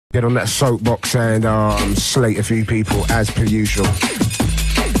Get on that soapbox and slate a few people as per usual.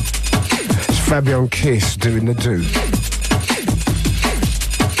 It's Fabio and Kiss doing the do.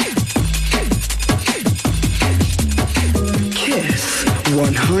 Kiss,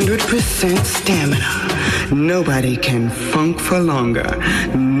 100% stamina. Nobody can funk for longer.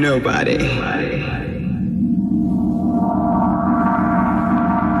 Nobody.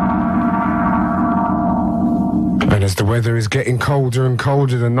 And as the weather is getting colder and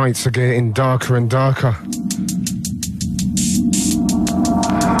colder, the nights are getting darker and darker.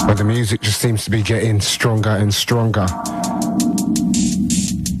 But the music just seems to be getting stronger and stronger.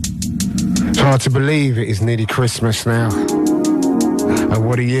 It's hard to believe it is nearly Christmas now. And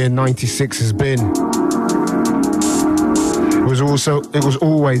what a year 96 has been. It was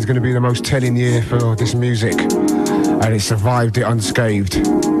always going to be the most telling year for this music. And it survived it unscathed.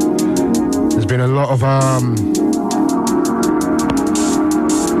 There's been a lot of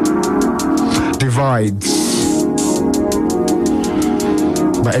divides,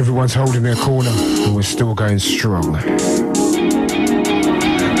 but everyone's holding their corner and we're still going strong.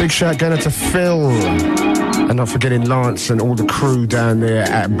 Big shout going out to Phil, and not forgetting Lance and all the crew down there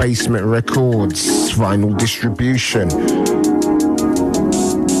at Basement Records Vinyl Distribution.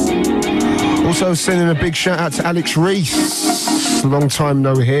 Also sending a big shout out to Alex Reece, long time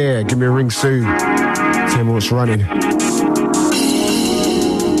no hear, give me a ring soon, tell me what's running.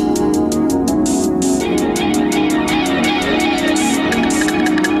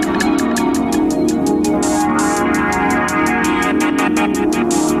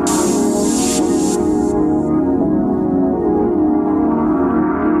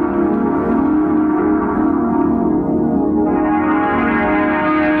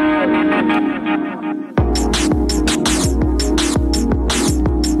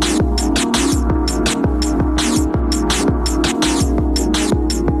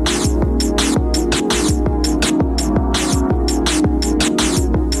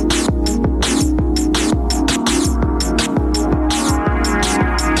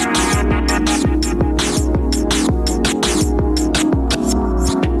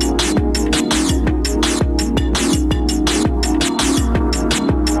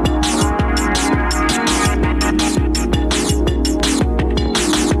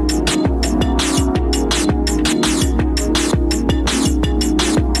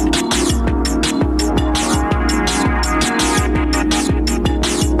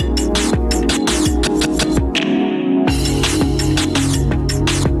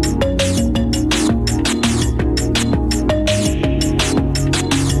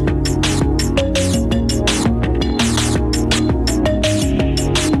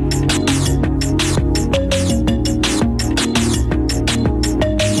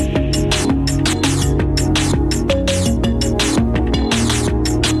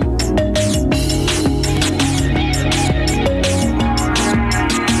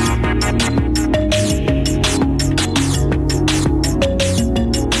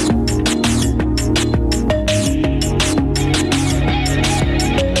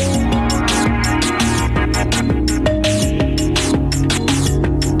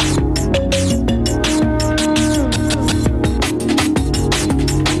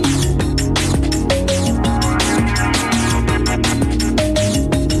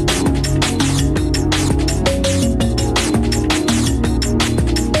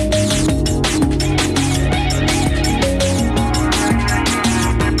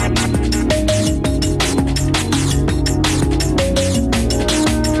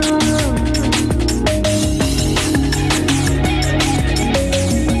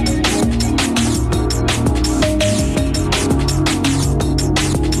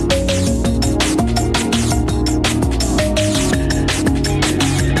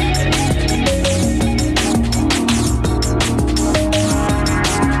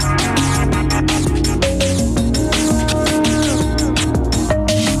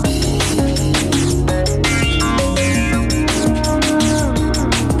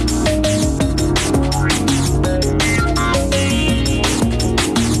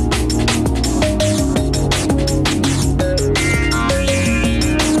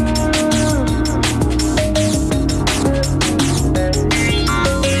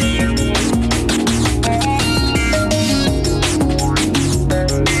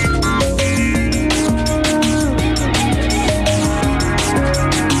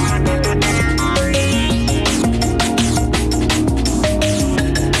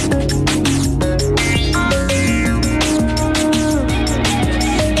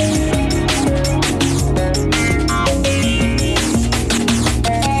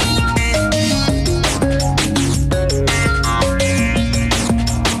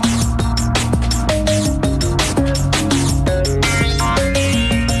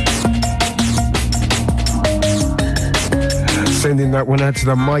 Sending that one out to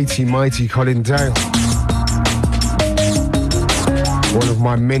the mighty Colin Dale. One of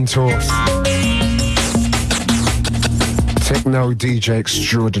my mentors. Techno DJ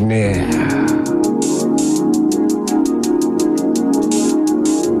extraordinaire.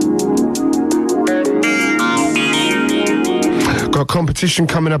 Got competition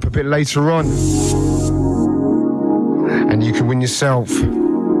coming up a bit later on. And you can win yourself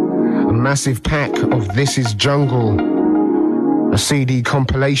a massive pack of This Is Jungle, a CD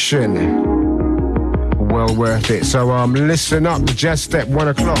compilation. Well worth it. So listen up, the Jazz Step, 1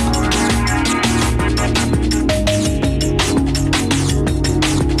 o'clock.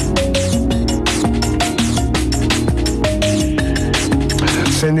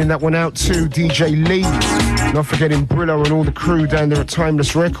 Sending that one out to DJ Lee. Not forgetting Brillo and all the crew down there at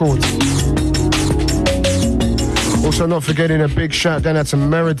Timeless Records. Also not forgetting a big shout down out to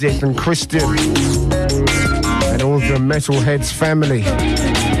Meredith and Christian and all the Metalheads family.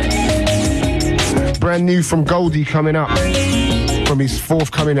 Brand new from Goldie coming up from his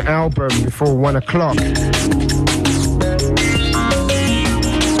forthcoming album before 1 o'clock.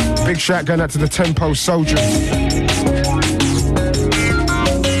 Big shout going out to the Tempo Soldiers.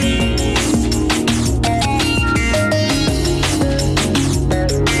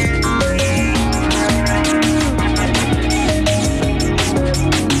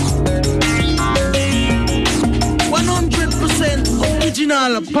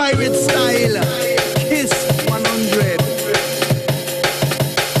 Pirate style, Kiss 100.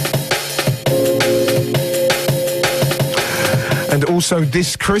 And also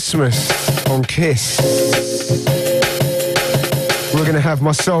this Christmas on Kiss, we're going to have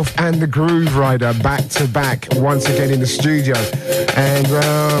myself and the Groove Rider back to back once again in the studio. And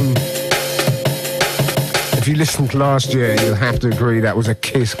if you listened last year, you'll have to agree that was a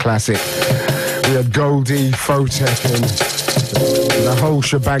Kiss classic. We had Goldie, Photek and the whole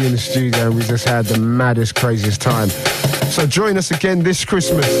shebang in the studio, and we just had the maddest, craziest time. So join us again this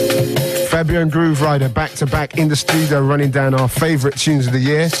Christmas. Fabio and Groove Rider back to back in the studio, running down our favourite tunes of the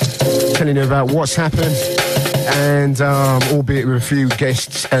year, telling you about what's happened, and albeit with a few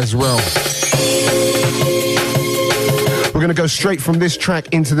guests as well. We're going to go straight from this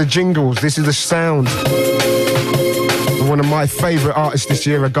track into the jingles. This is the sound of one of my favourite artists this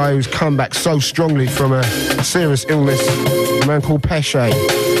year, a guy who's come back so strongly from a serious illness, a man called Peshay,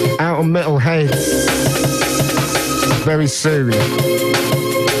 out on Metalheads very soon.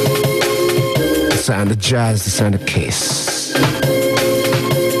 The sound of jazz, the sound of Kiss.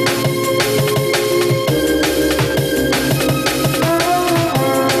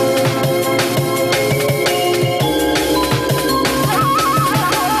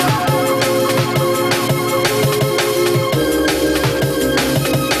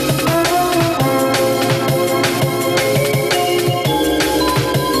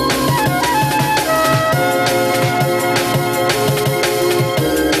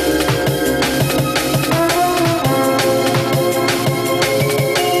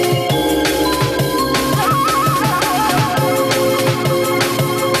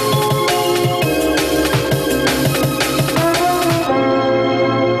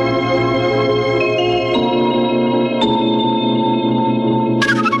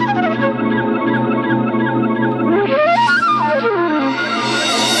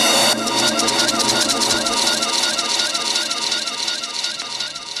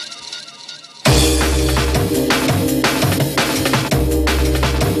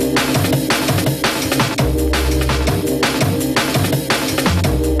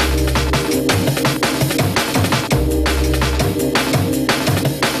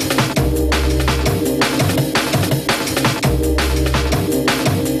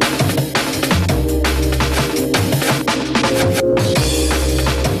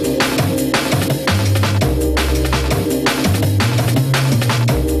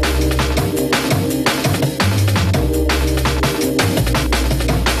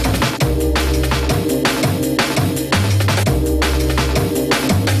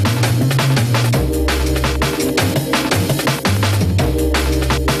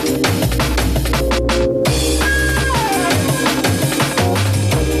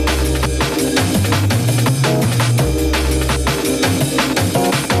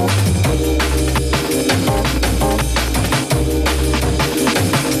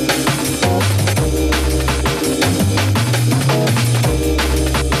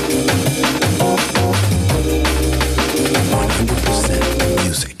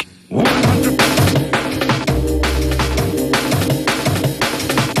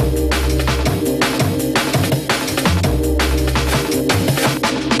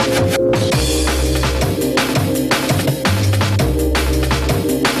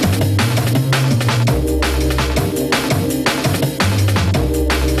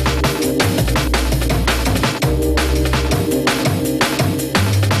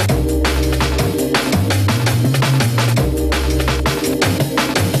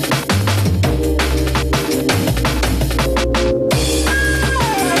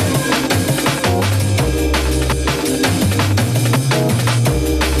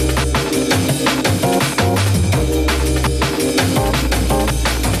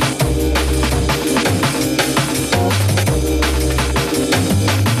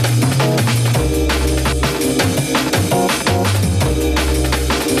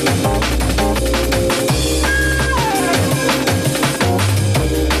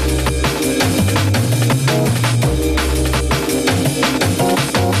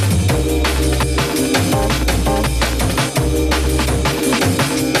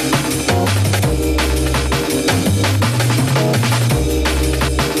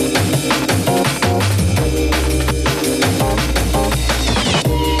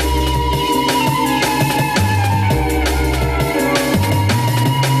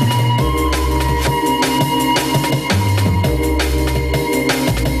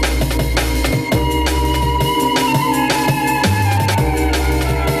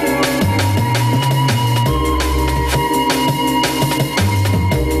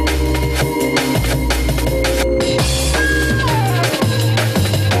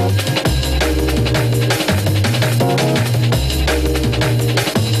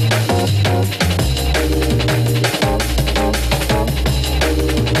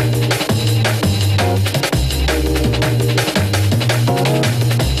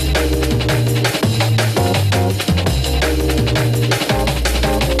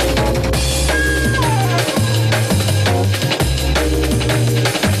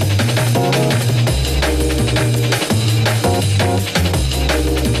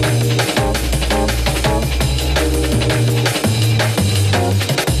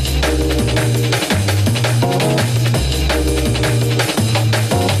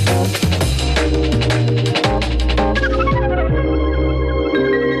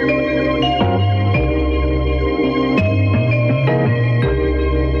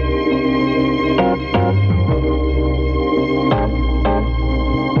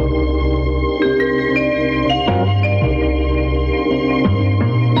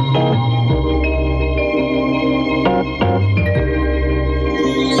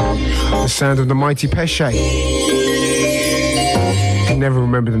 The sound of the mighty Peshay. I can never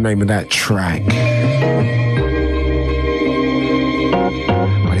remember the name of that track.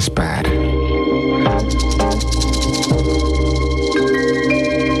 But it's bad.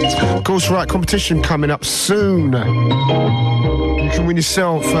 Of course, right, competition coming up soon. You can win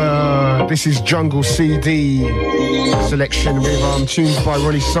yourself, this is Jungle CD selection with tunes by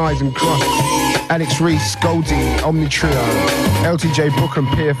Ronnie Size and Crush, Alex Reece, Goldie, Omni Trio, LTJ Book and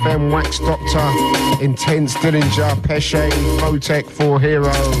PFM, Wax Doctor, Intense, Dillinger, Peshay, Photek, 4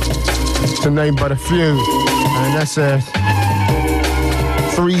 Hero, to name but a few. And that's a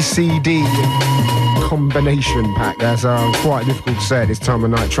 3 CD combination pack. That's quite difficult to say at this time of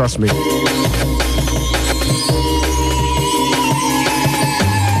night, trust me.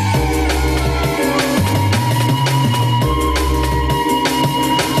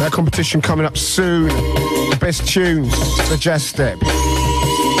 That competition coming up soon. The best tunes, the jazz step.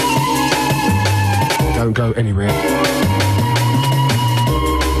 Don't go anywhere.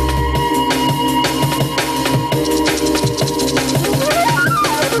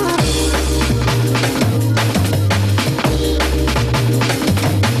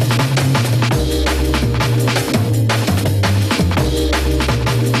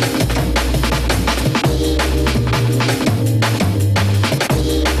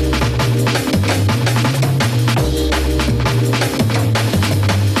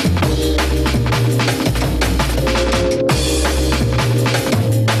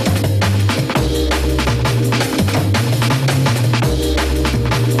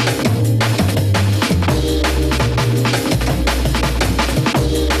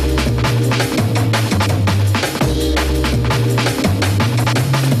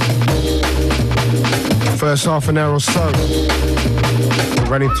 First half an hour or so,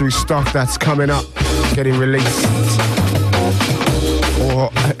 running through stuff that's coming up, getting released,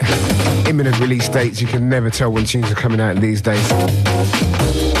 or imminent release dates. You can never tell when tunes are coming out these days.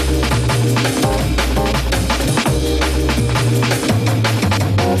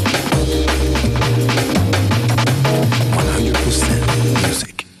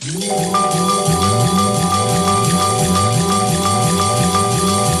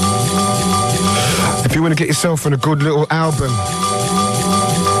 If you want to get yourself on a good little album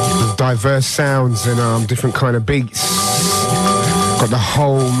with diverse sounds and different kind of beats, got the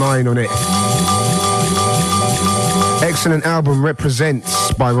whole 9 on it. Excellent album,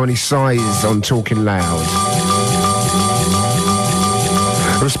 Represents by Ronnie Size on Talking Loud.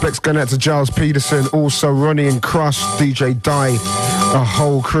 Respects going out to Giles Peterson, also Ronnie and Crush, DJ Dye, a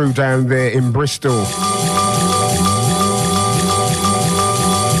whole crew down there in Bristol.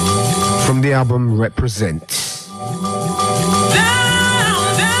 From the album Represents.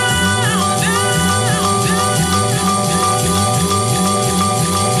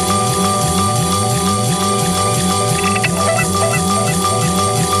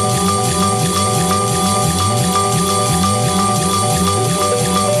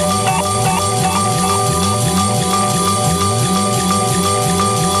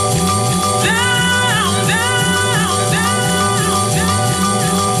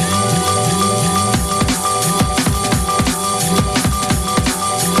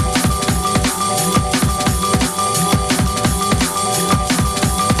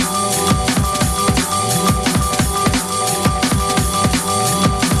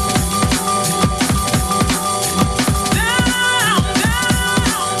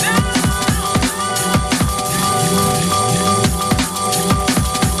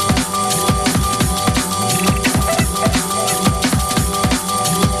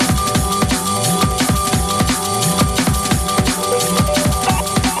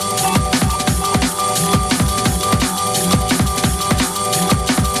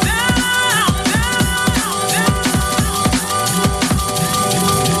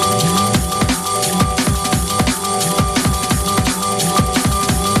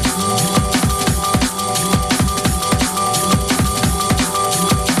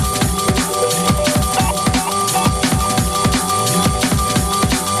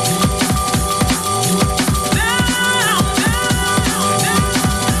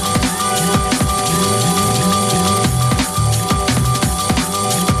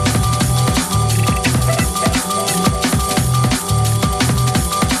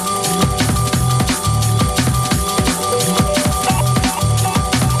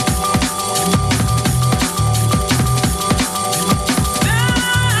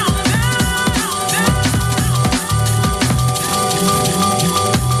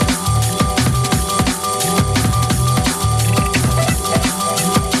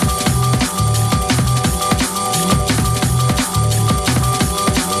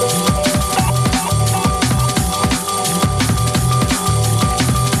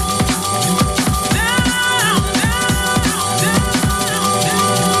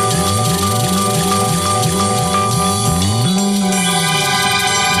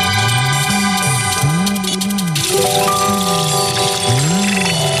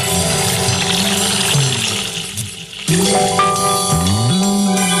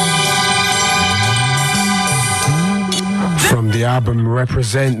 album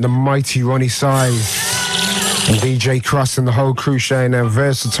represent the mighty Roni and DJ Crust and the whole crew showing how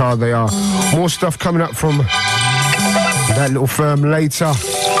versatile they are. More stuff coming up from that little firm later.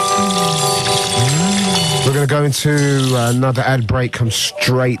 We're going to go into another ad break, come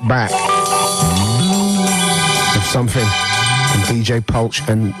straight back with something from DJ Pulch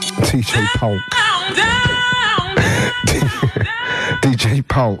and DJ Polk. DJ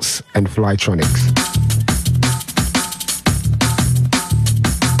Pulse and Flytronix.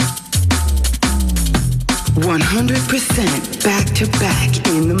 100% back to back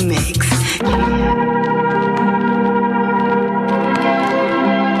in the mix.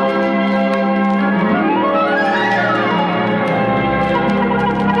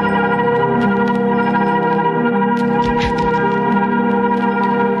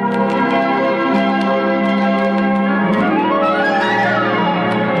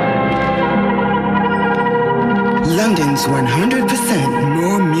 London's 100%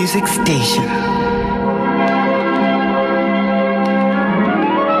 more music station.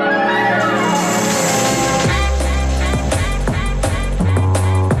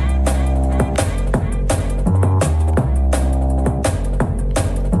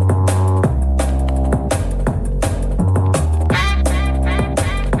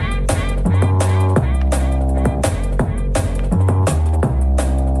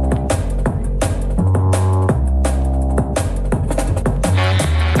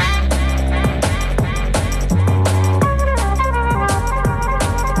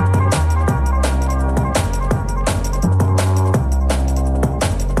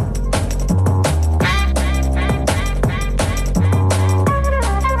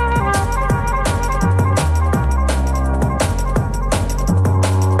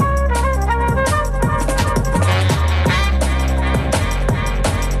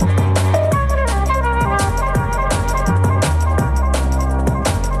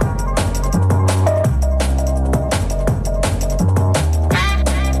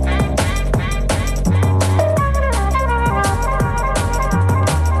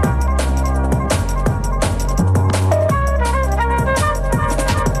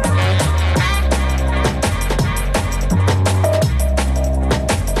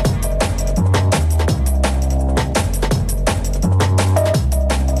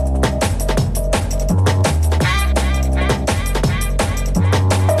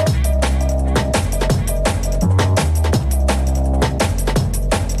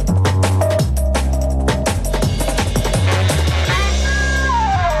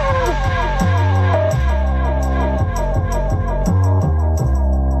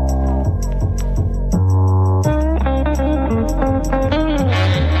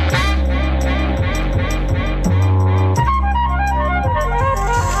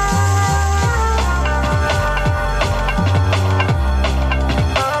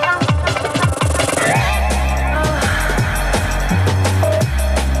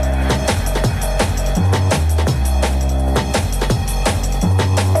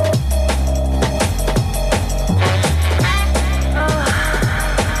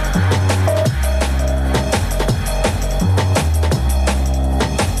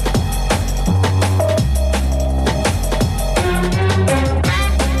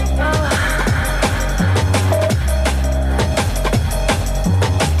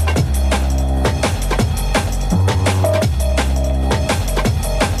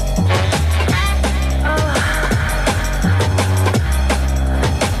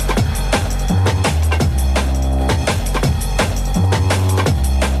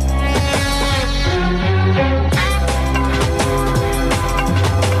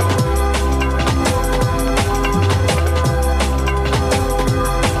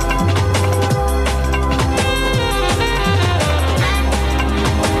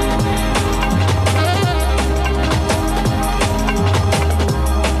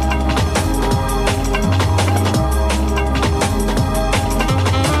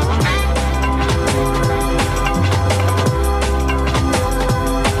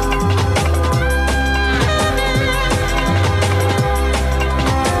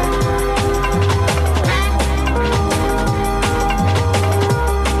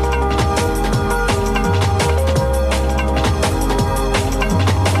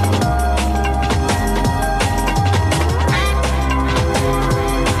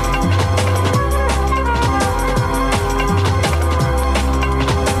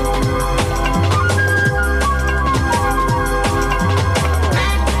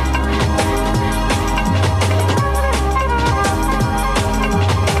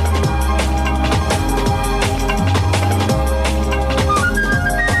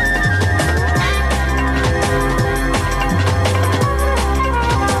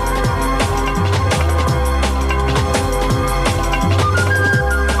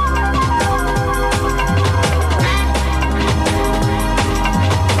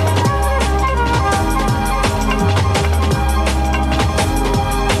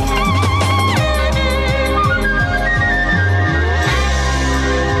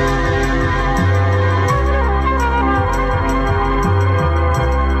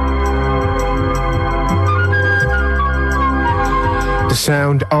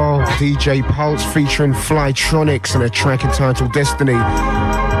 sound of DJ Pulse featuring Flytronix and a track entitled Destiny.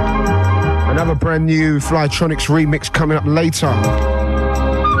 Another brand new Flytronix remix coming up later.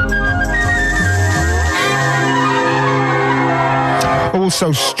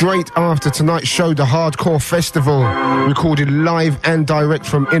 Also, straight after tonight's show, the Hardcore Festival, recorded live and direct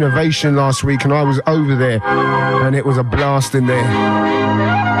from Innovation last week, and I was over there, and it was a blast in there.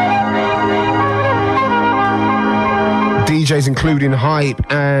 DJs including Hype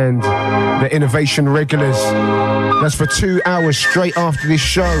and the Innovation regulars. That's for 2 hours straight after this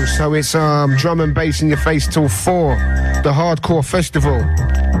show, so it's drum and bass in your face till 4. The Hardcore Festival,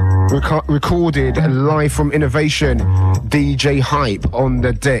 recorded live from Innovation. DJ Hype on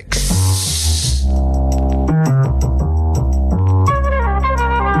the decks.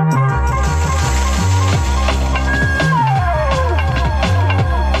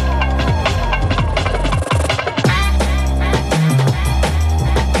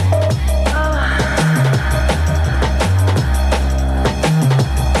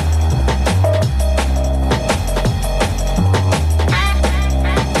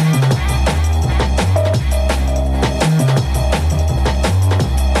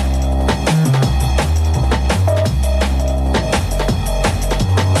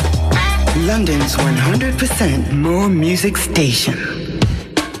 London's 100% more music station.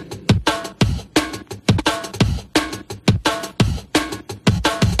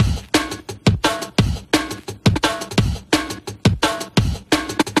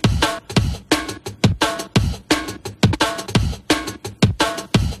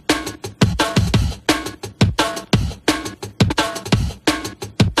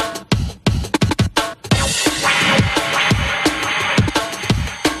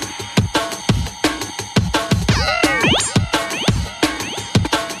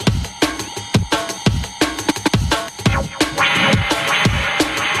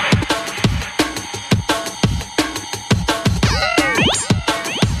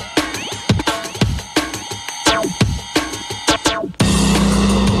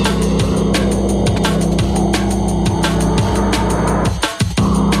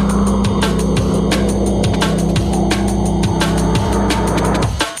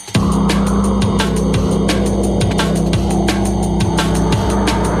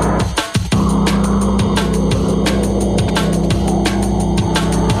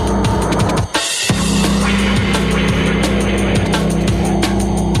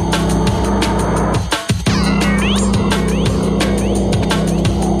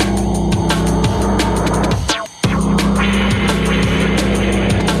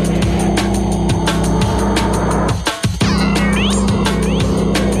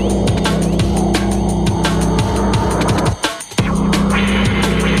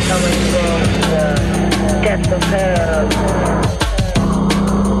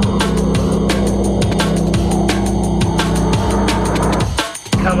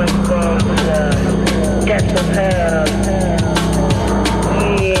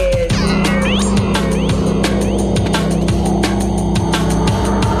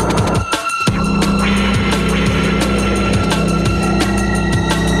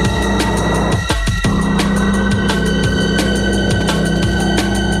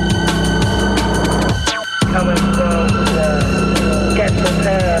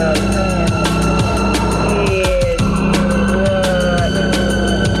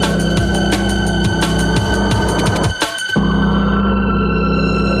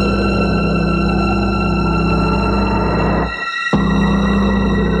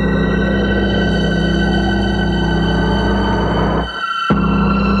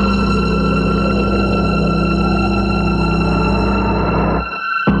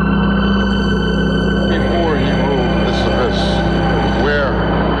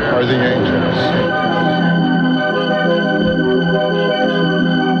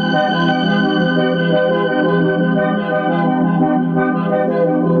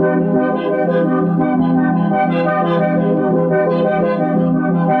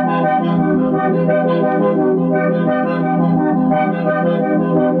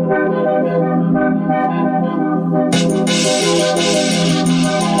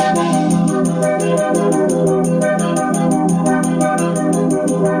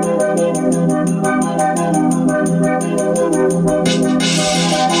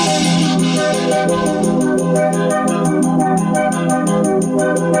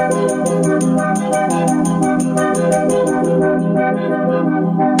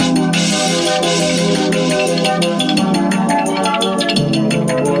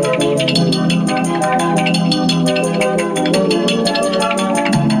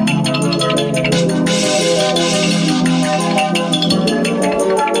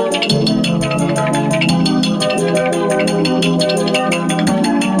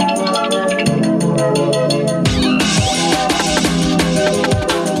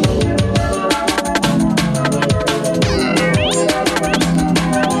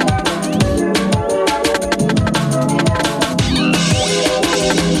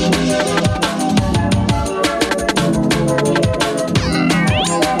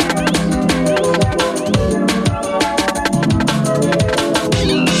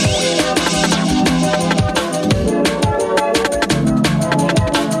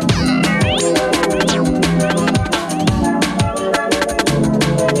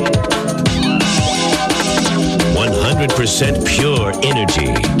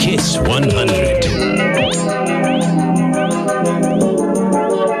 energy. Kiss 100.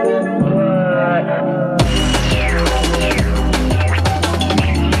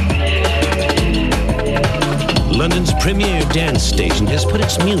 London's premier dance station has put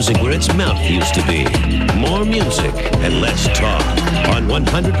its music where its mouth used to be. More music and less talk on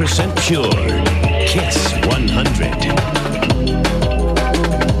 100% Pure. Kiss 100.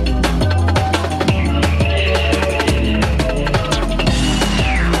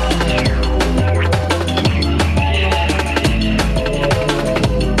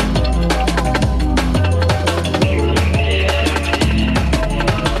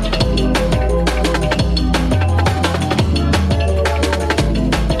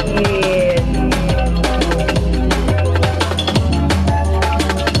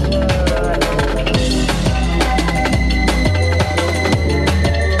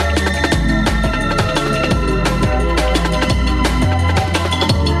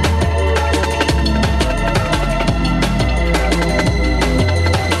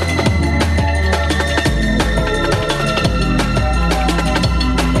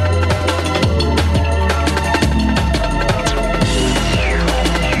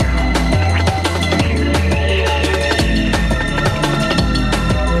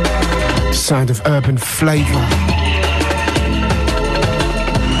 Sound of urban flavour.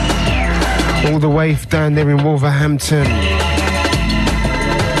 All the way down there in Wolverhampton.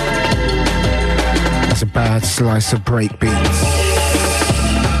 That's a bad slice of breakbeats.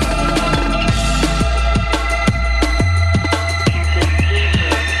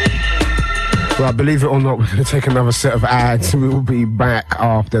 Right, believe it or not, we're going to take another set of ads and we will be back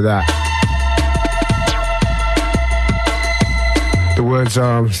after that. The words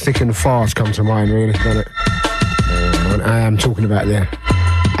thick and fast come to mind, really, don't it? I am talking about the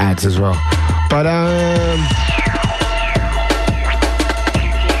ads as well. But,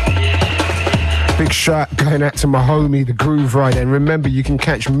 big shout going out to my homie, the Groove Rider. And remember, you can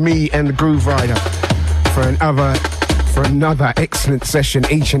catch me and the Groove Rider for another excellent session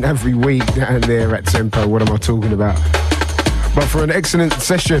each and every week down there at Tempo. What am I talking about? But for an excellent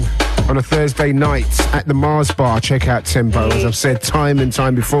session on a Thursday night at the Mars Bar, check out Tempo. As I've said time and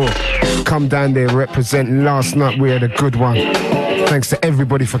time before, come down there, represent. Last night we had a good one. Thanks to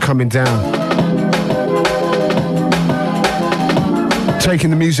everybody for coming down. Taking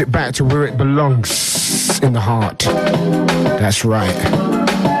the music back to where it belongs, in the heart. That's right.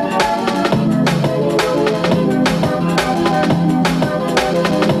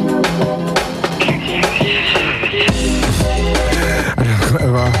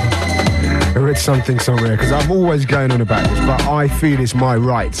 I read something somewhere, because I'm always going on about this, but I feel it's my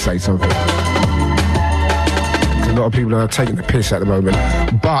right to say something. A lot of people are taking the piss at the moment,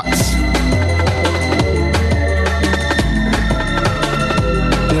 but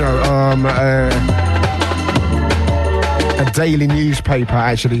you know, a daily newspaper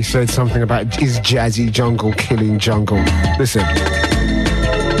actually said something about, is Jazzy Jungle killing jungle? Listen,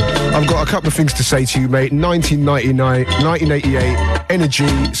 I've got a couple of things to say to you, mate. 1999, 1988,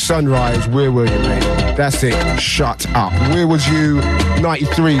 Energy, Sunrise, where were you, mate? That's it, shut up. Where was you,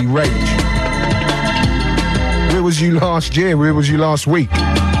 93, Rage? Where was you last year? Where was you last week?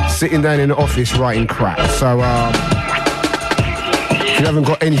 Sitting down in the office writing crap. So, if you haven't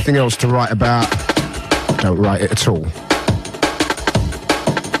got anything else to write about, don't write it at all.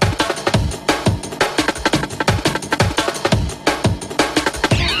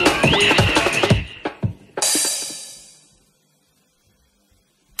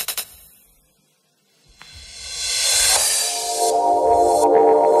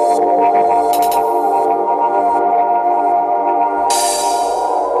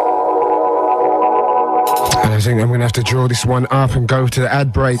 I think I'm going to have to draw this one up and go to the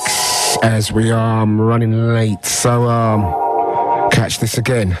ad breaks as we are running late. So, catch this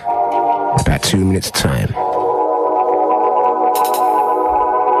again in about 2 minutes' time.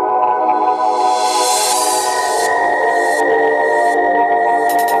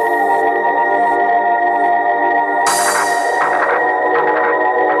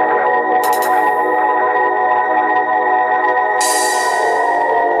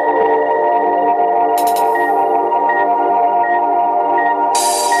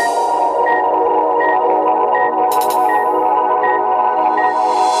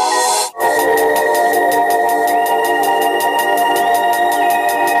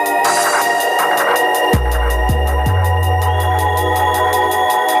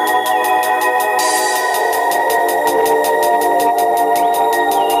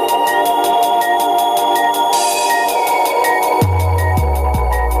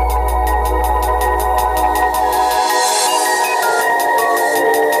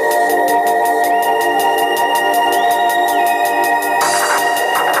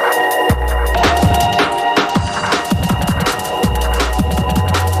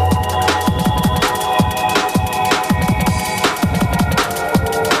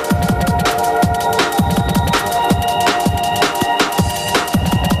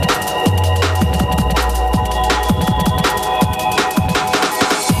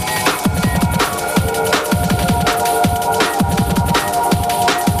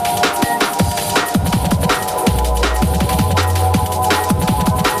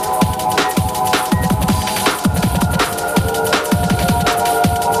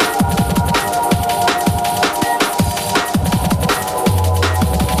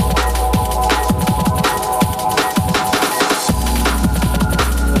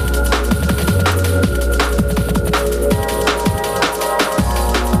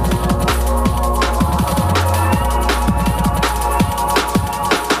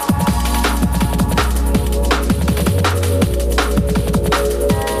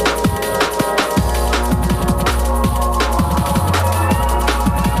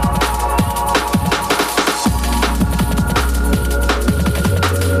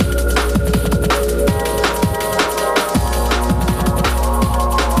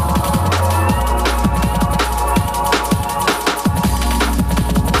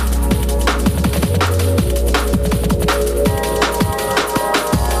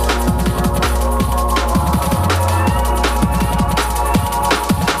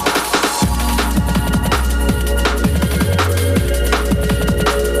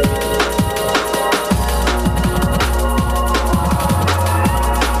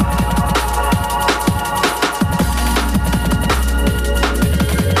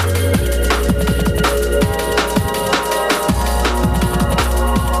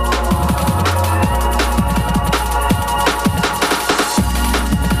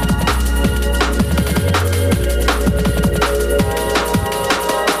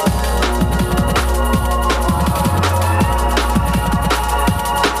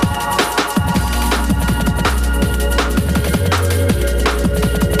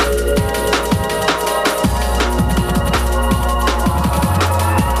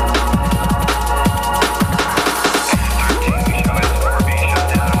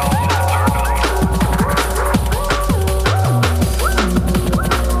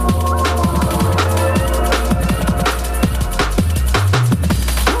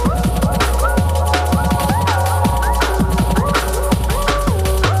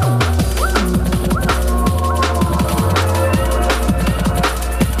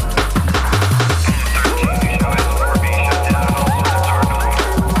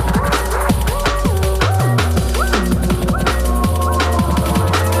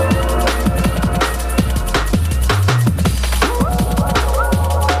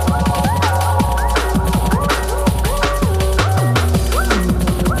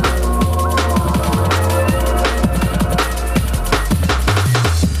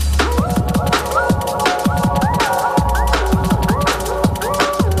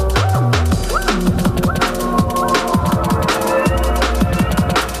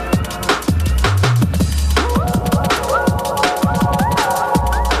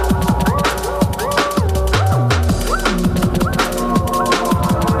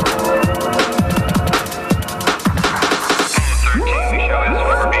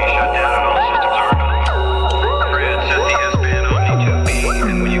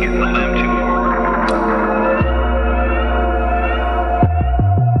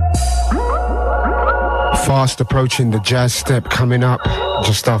 fast approaching the jazz step coming up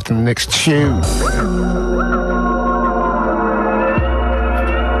just after the next tune.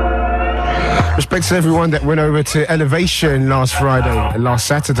 Respect to everyone that went over to Elevation last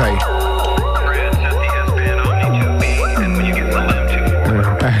Saturday.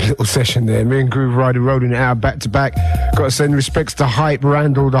 Bad little session there. Me and Groove Rider rolling it out back to back. Got to send respects to Hype,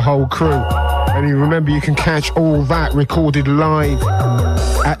 Rantoul, the whole crew. And you remember you can catch all that recorded live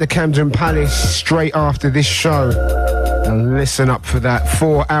at the Camden Palace straight after this show. And listen up for that.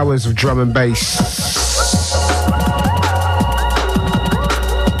 4 hours of drum and bass.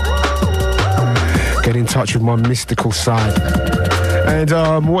 Get in touch with my mystical side. And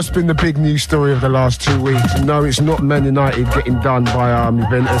what's been the big news story of the last 2 weeks? No, it's not Man United getting done by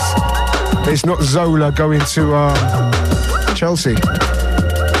Juventus. It's not Zola going to Chelsea.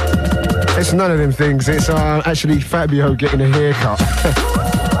 It's none of them things. It's actually Fabio getting a haircut.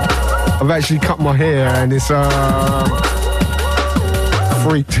 I've actually cut my hair and it's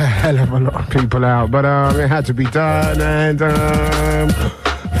freaked a hell of a lot of people out. But it had to be done and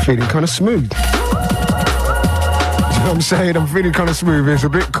feeling kind of smooth. I'm saying I'm feeling kind of smooth. It's a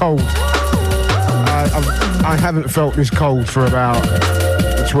bit cold. I haven't felt this cold for about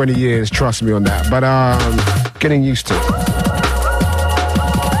 20 years, trust me on that. But getting used to it.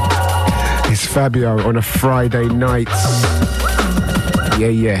 It's Fabio on a Friday night.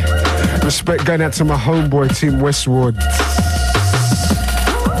 Yeah. Respect going out to my homeboy Tim Westwood.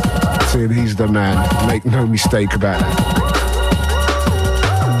 Saying he's the man. Make no mistake about that.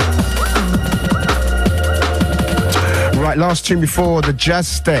 Right, last tune before the jazz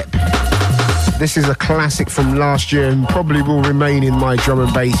step. This is a classic from last year and probably will remain in my drum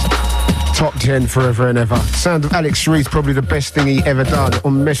and bass top 10 forever and ever. Sound of Alex Reece, probably the best thing he ever done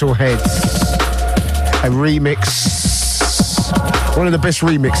on Metalheads. A remix. One of the best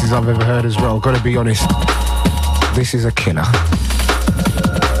remixes I've ever heard as well, gotta be honest. This is a killer.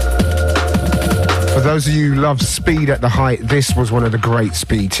 For those of you who love speed at the height, this was one of the great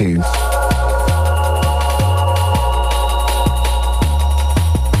speed tunes.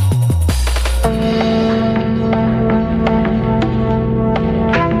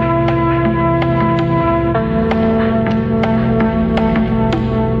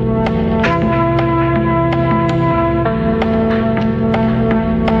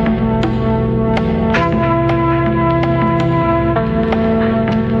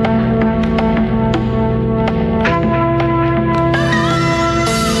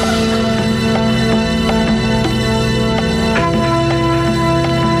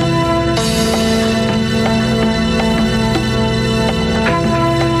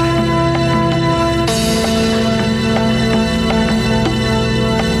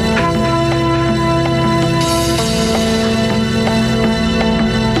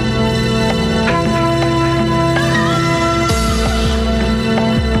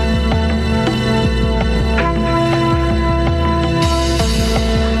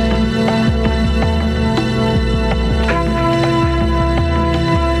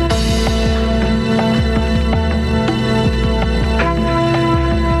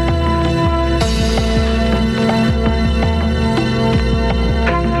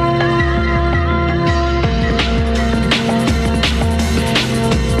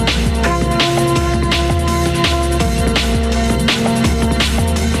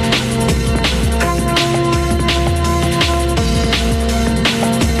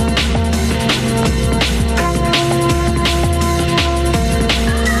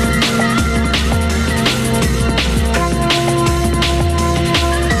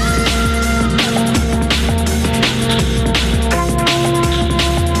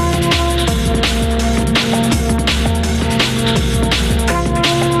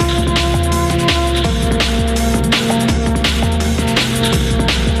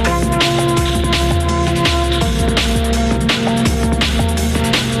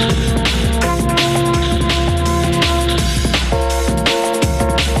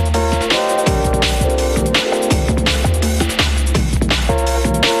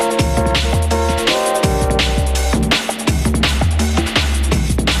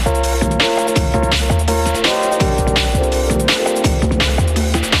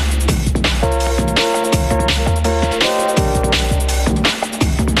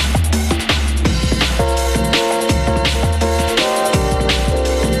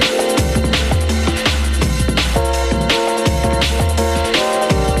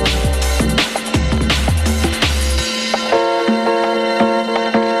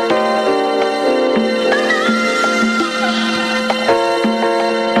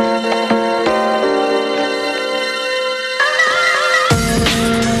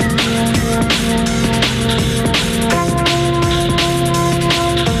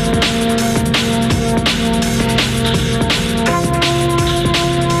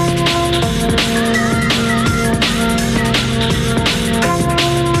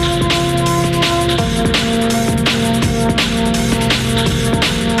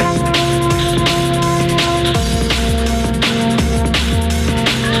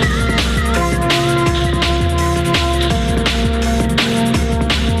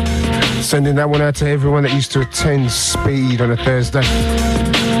 Sending that one out to everyone that used to attend Speed on a Thursday.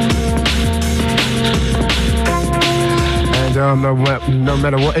 And no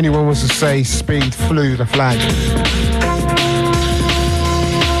matter what anyone wants to say, Speed flew the flag.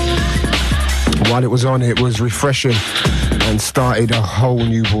 While it was on, it was refreshing and started a whole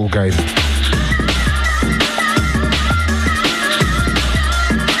new ball game.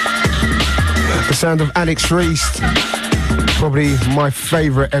 The sound of Alex Reece, probably my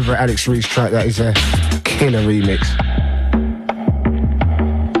favourite ever Alex Reece track. That is a killer remix.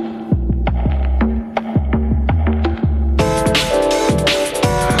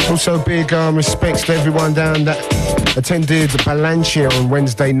 Also big respects to everyone down that attended Balanchia on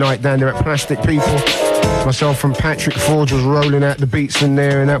Wednesday night down there at Plastic People. Myself from Patrick Forge was rolling out the beats in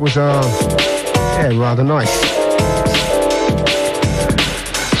there, and that was rather nice.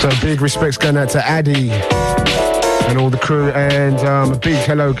 So big respects going out to Addy and all the crew, and a big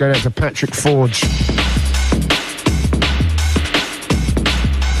hello going out to Patrick Forge.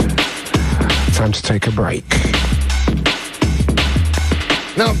 Time to take a break.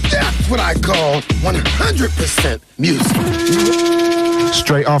 Now that's what I call 100% music.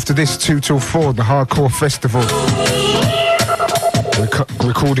 Straight after this, 2 till 4, the Hardcore Festival.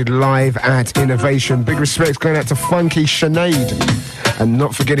 Recorded live at Innovation. Big respects going out to Funky Sinead. And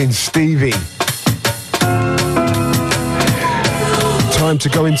not forgetting Stevie. Time to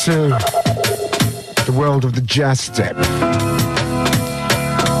go into the world of the jazz step.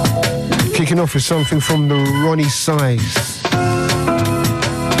 Kicking off with something from the Roni Size.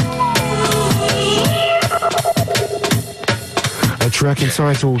 A track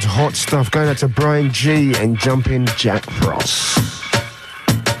entitled Hot Stuff, going out to Brian G and Jumpin' Jack Frost.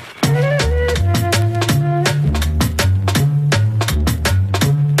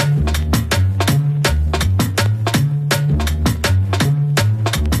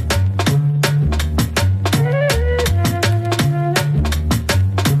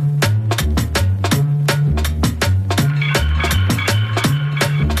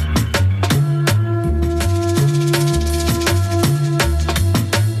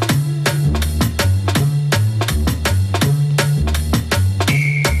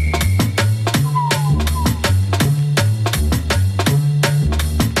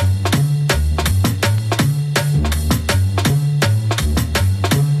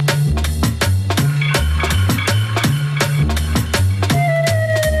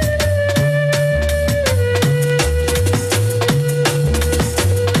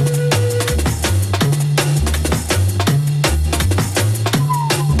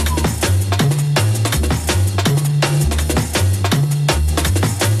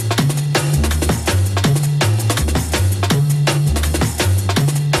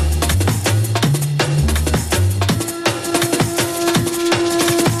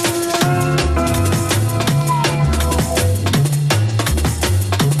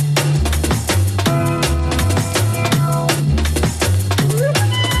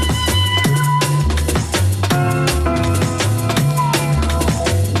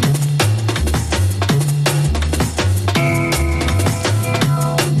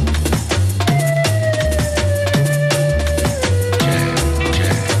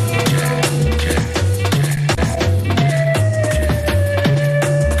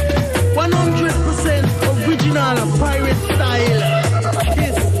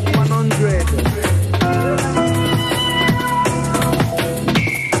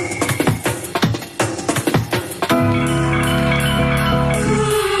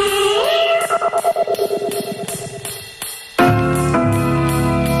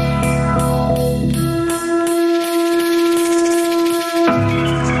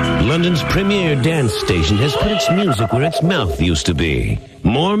 London's premier dance station has put its music where its mouth used to be.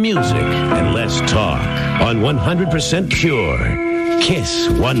 More music and less talk on 100% Pure. Kiss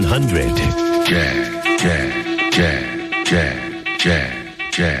 100. Jazz, jazz, jazz, jazz,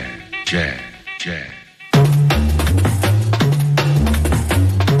 jazz, jazz, jazz, jazz.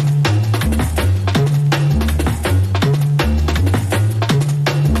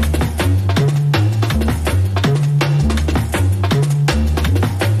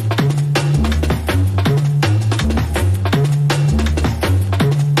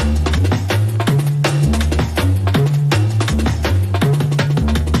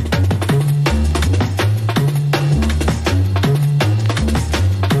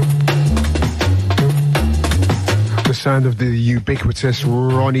 Sound of the ubiquitous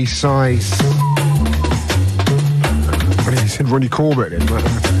Roni Size. He said Ronnie Corbett then.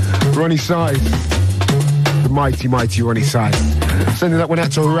 Roni Size. The mighty, mighty Roni Size. Sending that one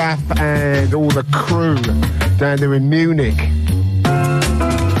out to Raf and all the crew down there in Munich.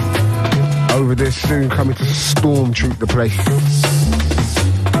 Tracklist soon coming to stormtroop the place.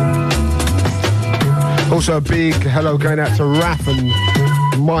 Also a big hello going out to Raf and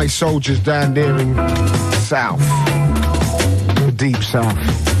my soldiers down there in South. The deep South.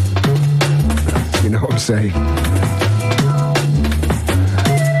 You know what I'm saying?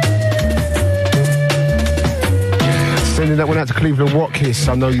 Sending that one out to Cleveland Watkins.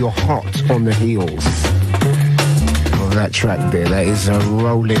 I know you're hot on the heels of that track there. That is a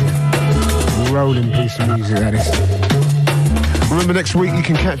rolling piece of music, that is. Remember, next week you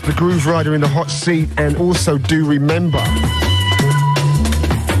can catch the Groove Rider in the hot seat, and also do remember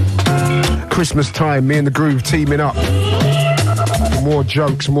Christmas time, me and the Groove teaming up. More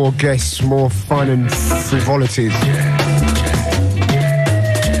jokes, more guests, more fun and frivolities.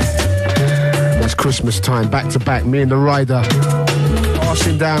 That's Christmas time, back to back, me and the Rider,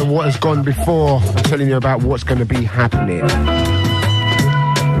 passing down what has gone before and telling you about what's going to be happening.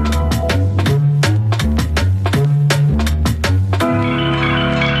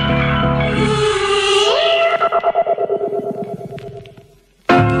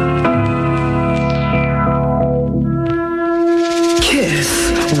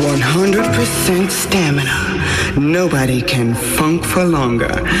 Kiss 100% stamina. Nobody can funk for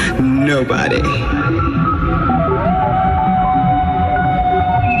longer. Nobody.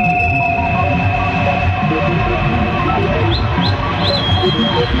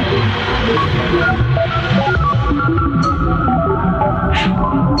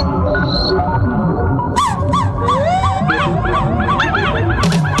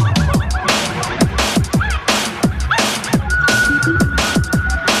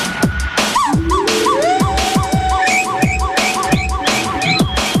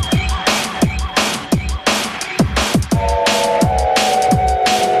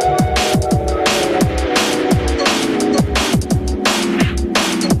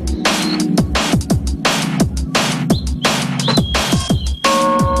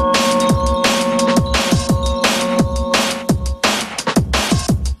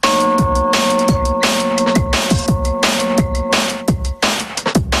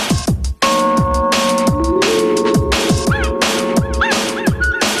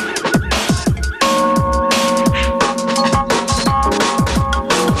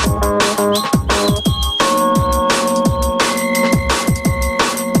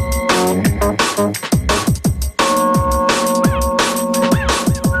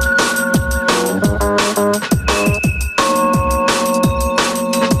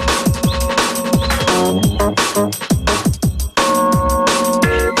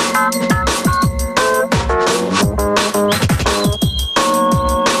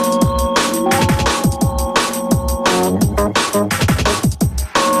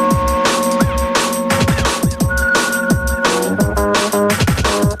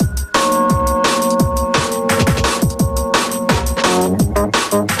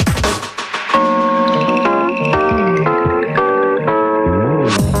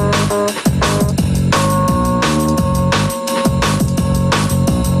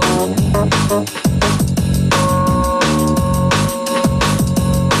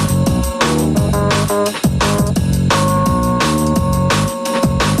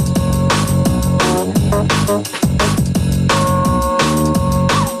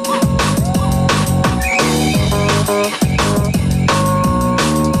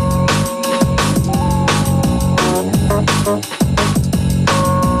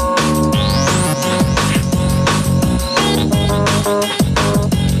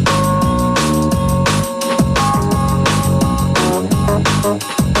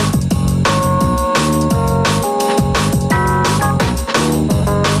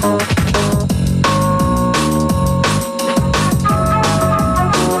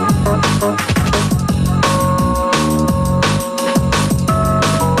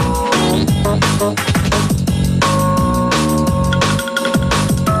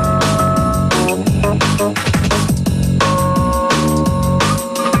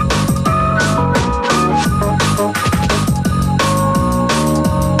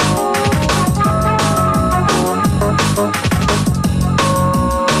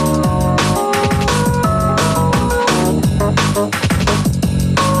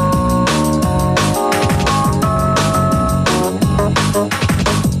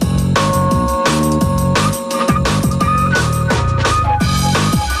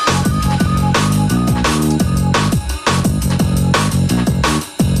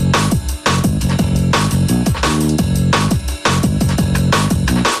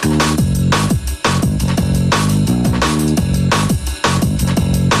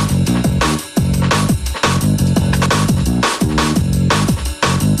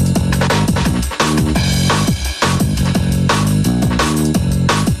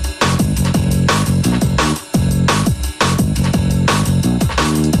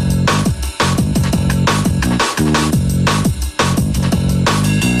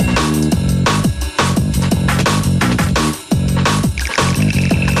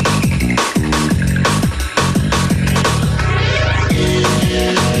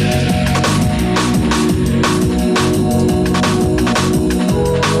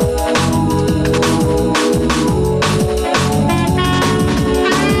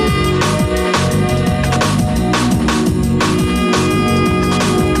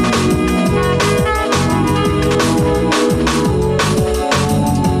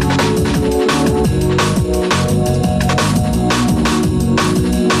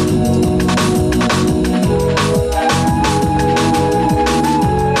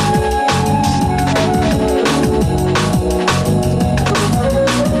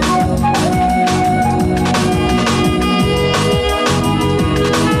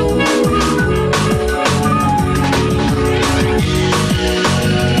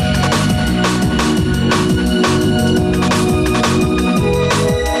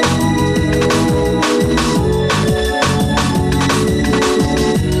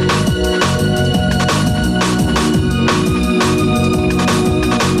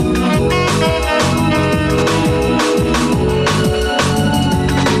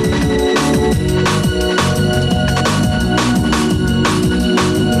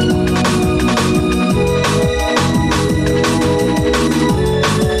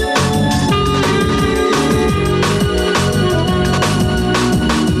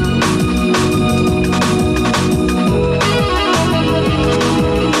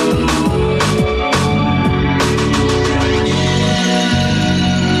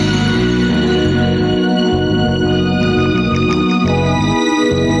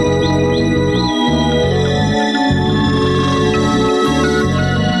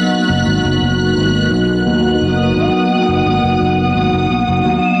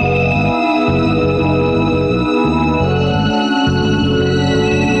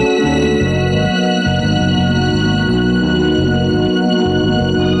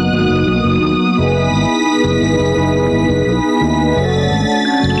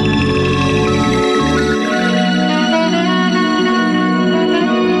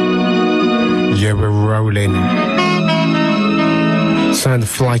 rolling. Sound of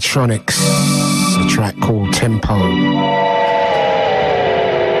Flytronix, a track called Tempo.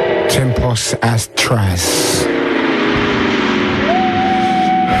 Tempos Atraz.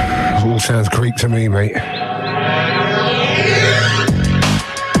 All sounds Greek to me, mate.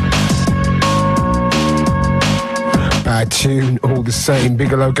 Bad tune, all the same.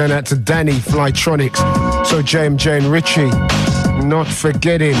 Bigelow going out to Danny, Flytronix. So JMJ and Richie, not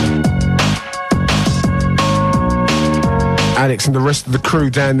forgetting Alex and the rest of the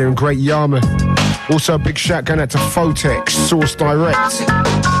crew down there in Great Yarmouth. Also a big shout going out to Photek, Source Direct.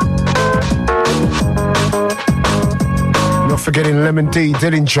 Not forgetting Lemon D,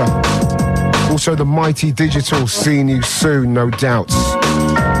 Dillinger. Also the Mighty Digital, seeing you soon, no doubts.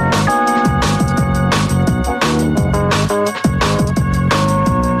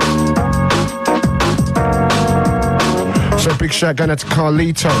 So big shout going out to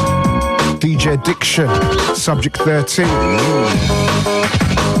Carlito, DJ Addiction, Subject 13.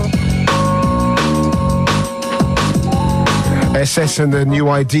 SS and the New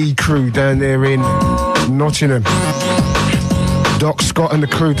ID crew down there in Nottingham. Doc Scott and the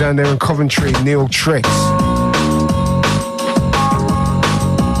crew down there in Coventry, Neil Tricks.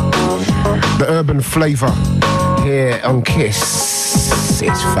 The Urban Flavour here on Kiss.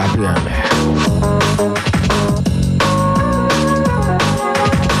 It's Fabio.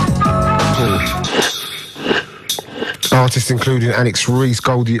 Artists including Alex, Reece,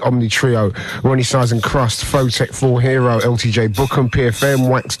 Goldie, Omni Trio, Roni Size and Crust, Photek, 4 Hero, LTJ Bookham, PFM,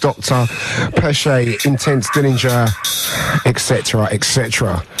 Wax Doctor, Peshay, Intense Dillinger, etc,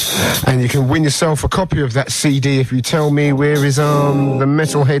 etc. And you can win yourself a copy of that CD if you tell me where is the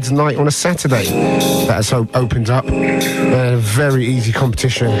Metalheads night on a Saturday. That has opened up. A very easy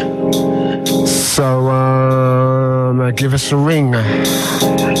competition. So give us a ring.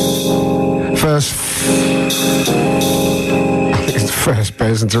 First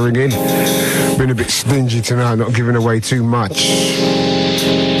person to ring in. Been a bit stingy tonight, not giving away too much.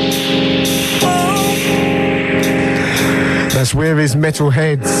 That's Where Is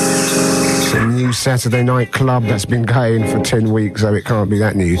Metalheads, a new Saturday night club that's been going for 10 weeks, so it can't be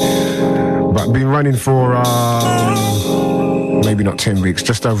that new. But been running for maybe not 10 weeks,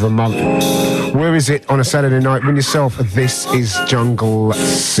 just over a month. Where is it on a Saturday night? Win yourself a This Is Jungle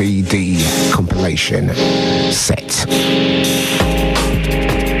CD compilation set.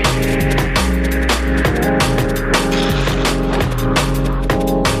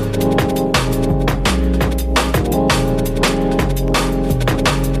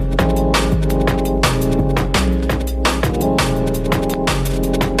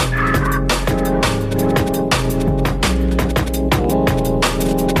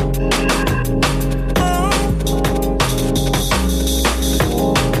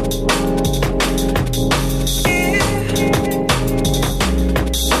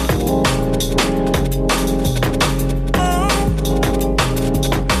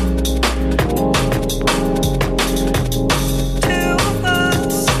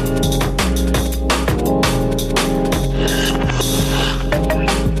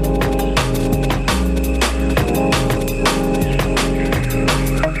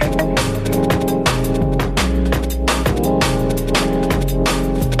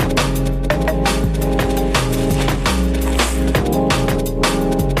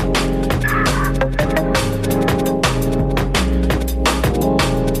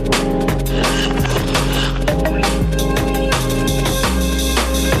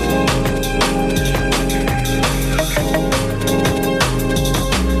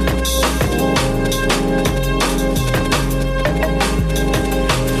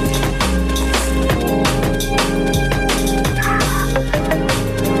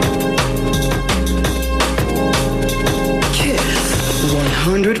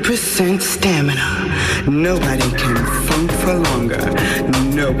 Stamina. Nobody can funk for longer.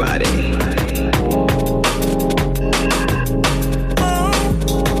 Nobody.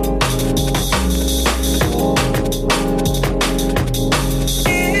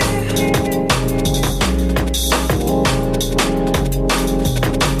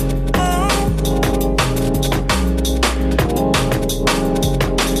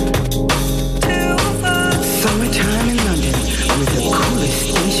 Summertime in London with the coolest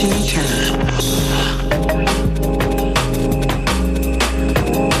station in town.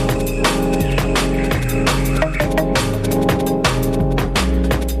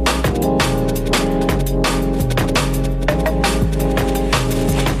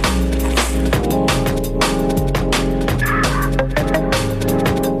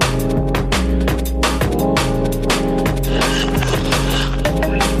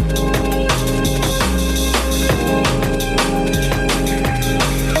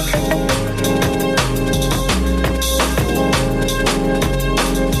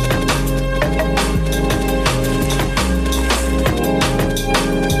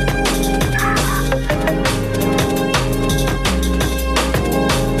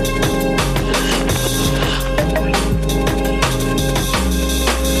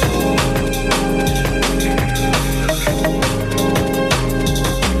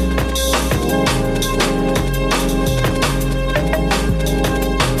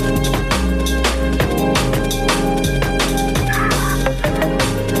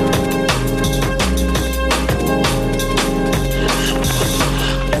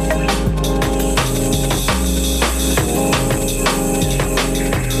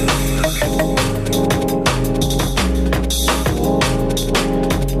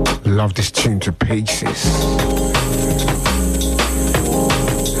 love this tune to pieces.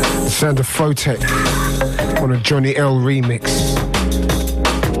 The sound of Photek on a Jonny L remix.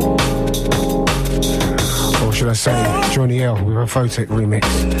 Or should I say Jonny L with a Photek remix.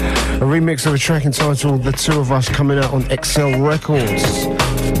 A remix of a track entitled The Two of Us, coming out on XL Records.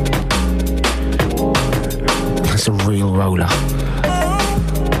 That's a real roller.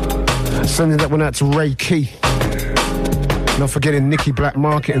 Sending that one out to Ray Key. Not forgetting Nicky Black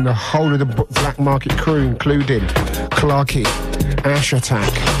Market and the whole of the Black Market crew, including Clarky, Ash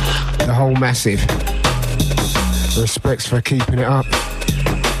Attack, the whole massive. Respects for keeping it up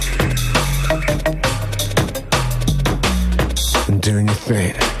and doing your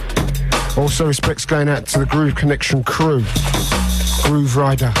thing. Also respects going out to the Groove Connection crew, Groove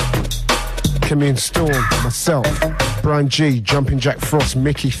Rider, Kimmy and Storm, myself, Brian G, Jumping Jack Frost,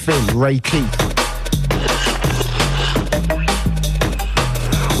 Mickey Finn, Ray Keith.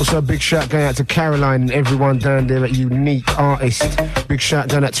 Also a big shout going out to Caroline and everyone down there at Unique Artist. Big shout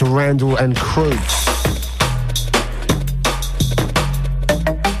going out to Rantoul and crew.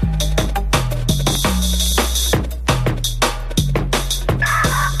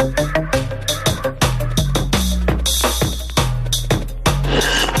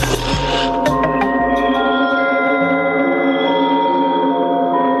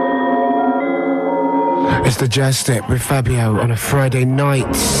 The Jazz Step with Fabio on a Friday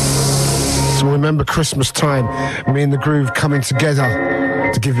night. So remember Christmas time, me and the Groove coming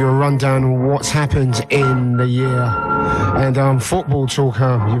together to give you a rundown on what's happened in the year. And football talk,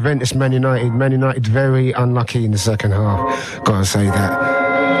 Juventus, Man United. Man United very unlucky in the second half, gotta say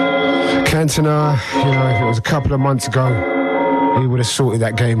that. Cantona, if it was a couple of months ago, he would have sorted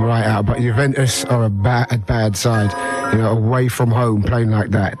that game right out. But Juventus are a bad side. Away from home, playing like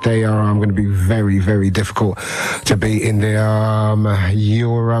that, they are going to be very, very difficult to beat in the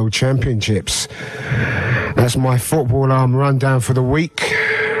Euro Championships. That's my football rundown for the week.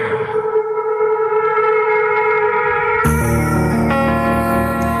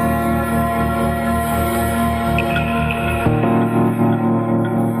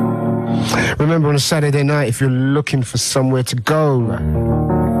 Remember, on a Saturday night, if you're looking for somewhere to go,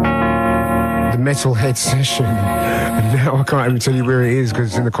 the Metalhead session. And now I can't even tell you where it is because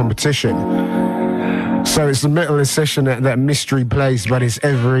it's in the competition. So it's the Metalhead session at that mystery place, but it's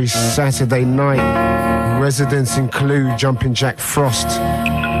every Saturday night. Residents include Jumping Jack Frost,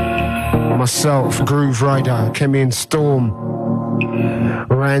 myself, Groove Rider, Kemi and Storm,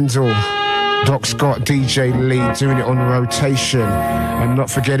 Rantoul, Doc Scott, DJ Lee, doing it on rotation. And not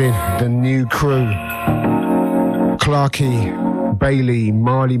forgetting the new crew, Clarky, Bailey,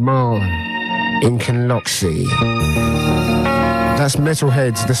 Marley Marl, Ink and Loxy. That's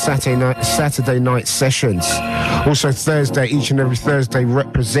Metalheads, the Saturday night sessions. Also Thursday, each and every Thursday,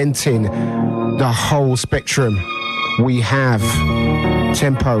 representing the whole spectrum. We have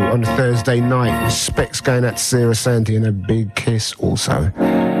Tempo on a Thursday night. Respects going out to Sarah Sandy and a big kiss also.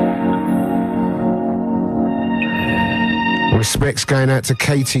 Respects going out to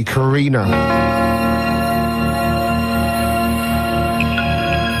Katie, Karina.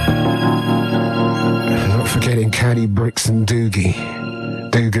 Not forgetting Caddy, Bricks and Doogie.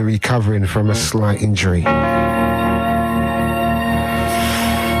 Doogie recovering from a slight injury.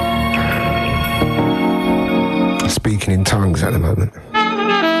 Speaking in tongues at the moment.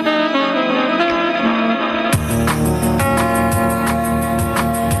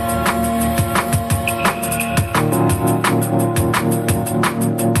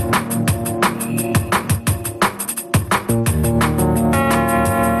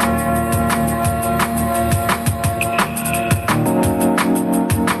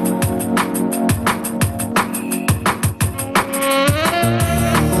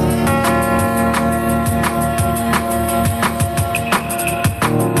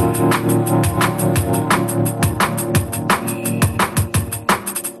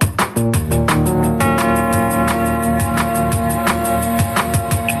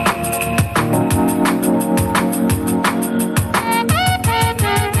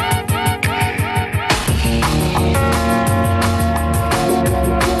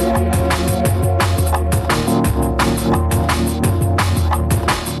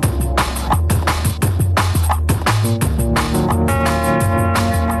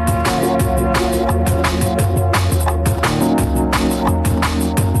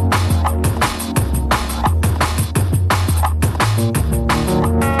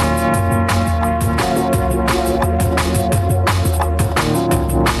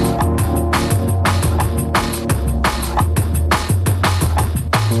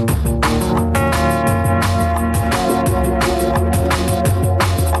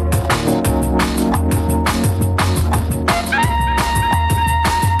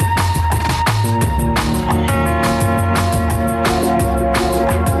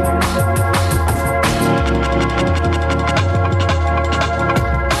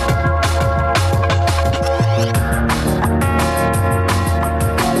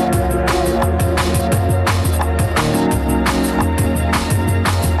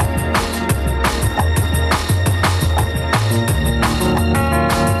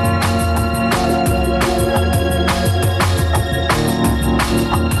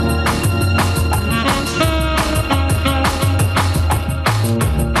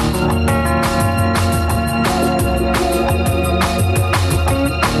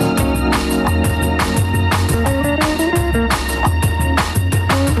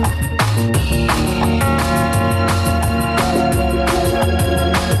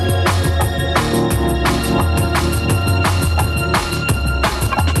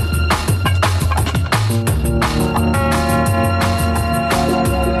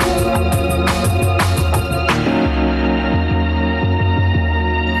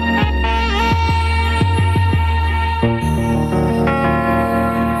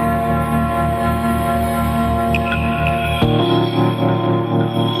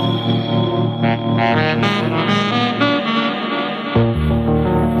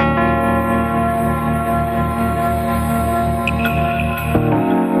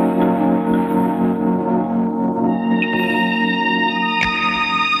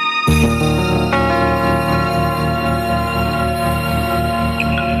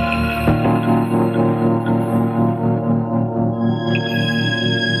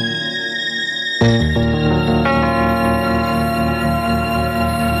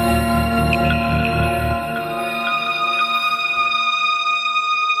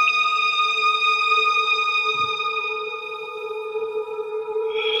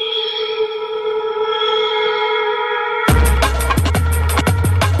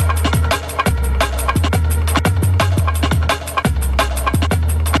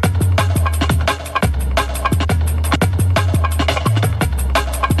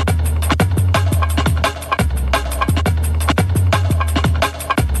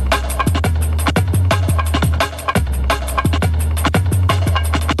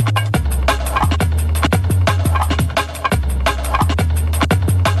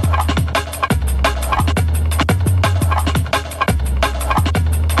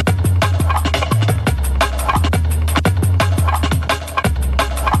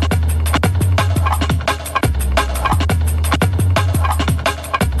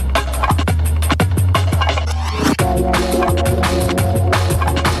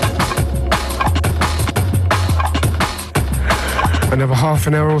 Another half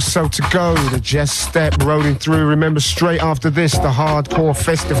an hour or so to go. The Jazz Step rolling through. Remember, straight after this, the Hardcore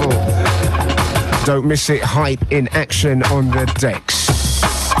Festival. Don't miss it. Hype in action on the decks.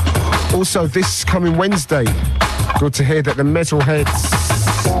 Also, this coming Wednesday, good to hear that the Metalheads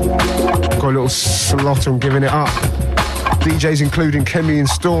got a little slot on giving it up. DJs including Kemi and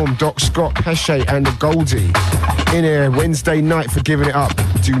Storm, Doc Scott, Peshay and the Goldie in here Wednesday night for giving it up.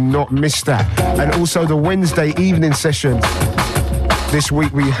 Do not miss that. And also the Wednesday evening session. This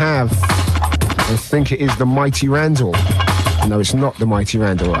week we have, I think it is the Mighty Rantoul. No, it's not the Mighty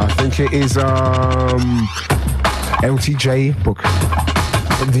Rantoul. I think it is LTJ Book.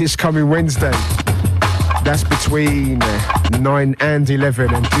 This coming Wednesday. That's between 9 and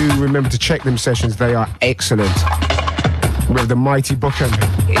 11. And do remember to check them sessions. They are excellent. We have the Mighty Bookham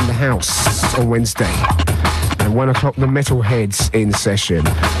in the house on Wednesday. And 1 o'clock, the Metalheads in session.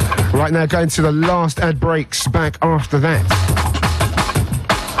 Right now, going to the last ad breaks. Back after that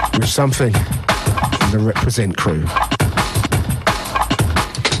with something from the Represent crew.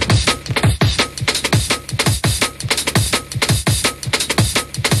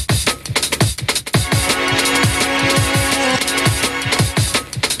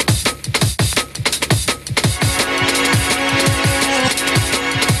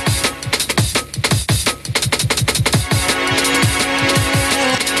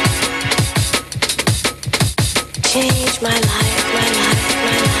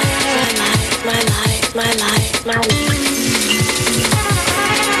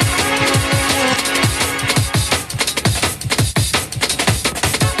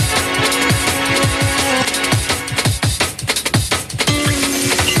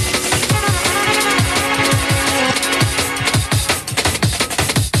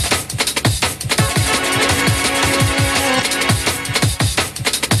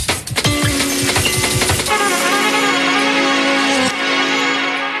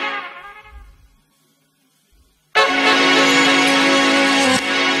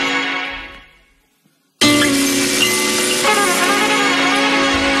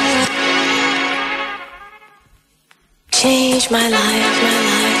 My life, my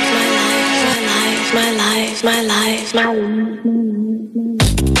life, my life, my life, my life, my life, my life.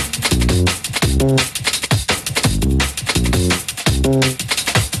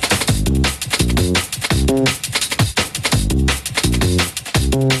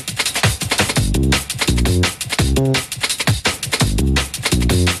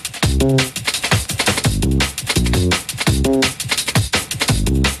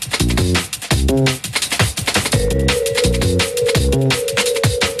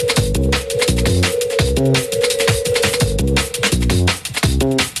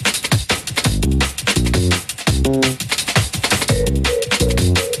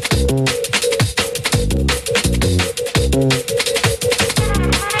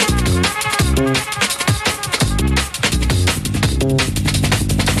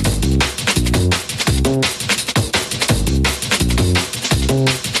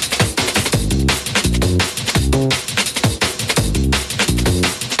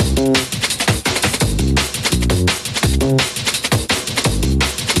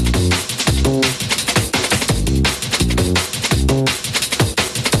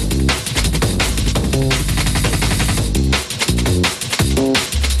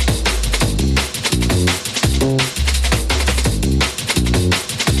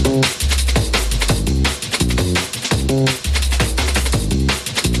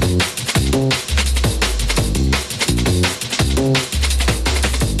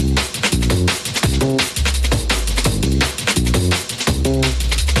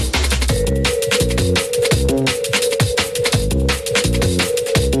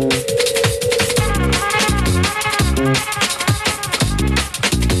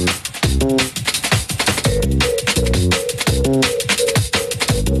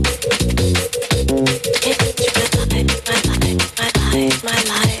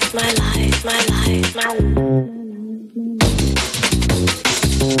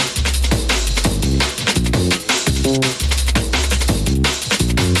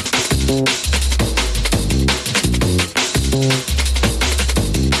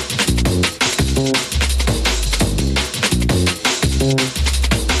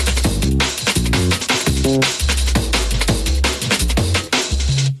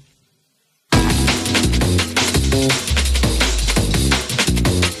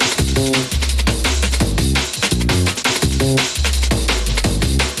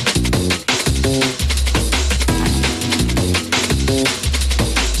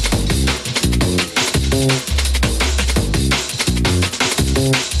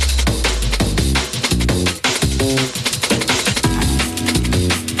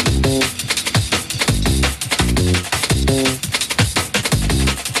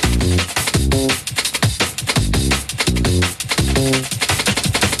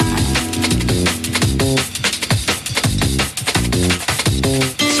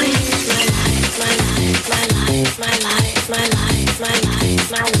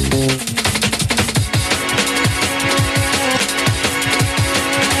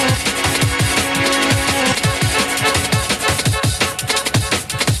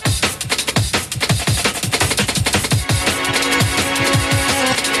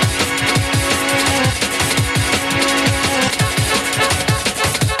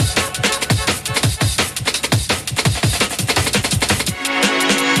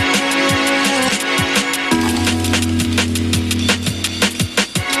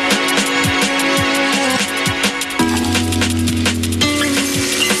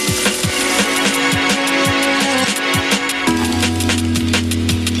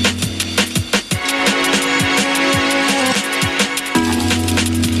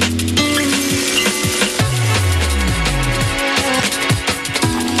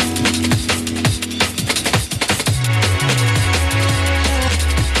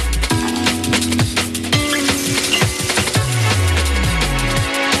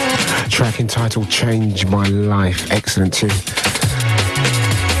 Change My Life. Excellent tune.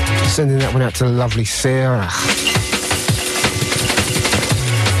 Sending that one out to the lovely Sarah.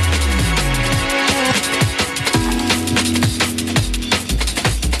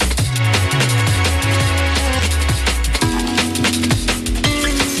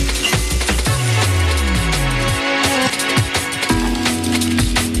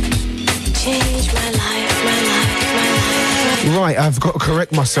 Right, I've got to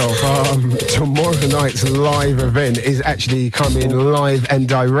correct myself. Tomorrow night's live event is actually coming live and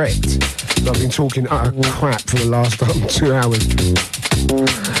direct. I've been talking utter crap for the last 2 hours.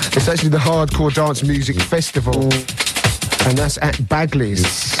 It's actually the Hardcore Dance Music Festival, and that's at Bagley's.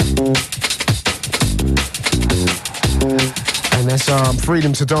 And that's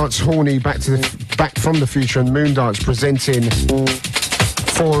Freedom to Dance Horny, back from the future, and Moondance presenting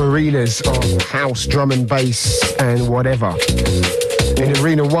 4 arenas of house, drum and bass and whatever. In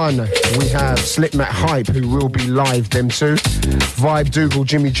Arena 1, we have Slipmat Hype, who will be live, them two. Vibe Dougal,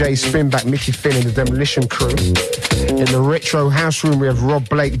 Jimmy J, Spinback, Mickey Finn and the Demolition Crew. In the Retro House Room, we have Rob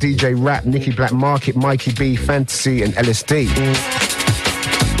Blake, DJ Rap, Nicky Black Market, Mikey B, Fantasy and LSD.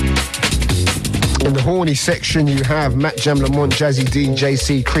 In the Horny section, you have Matt Jam Lamont, Jazzy D,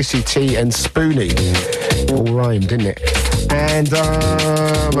 JC, Chrissy T and Spoonie. All rhymed, didn't it? And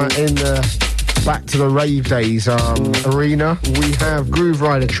in the Back to the Rave Days arena, we have Groove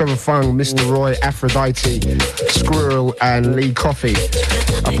Rider, Trevor Fung, Mr. Roy, Aphrodite, Squirrel and Lee Coffee.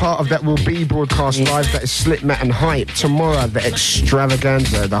 A part of that will be broadcast live. That is Slipmat and Hype. Tomorrow, the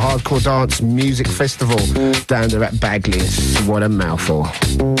Extravaganza, the Hardcore Dance Music Festival down there at Bagley's. What a mouthful.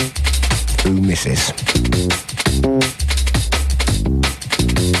 Who misses?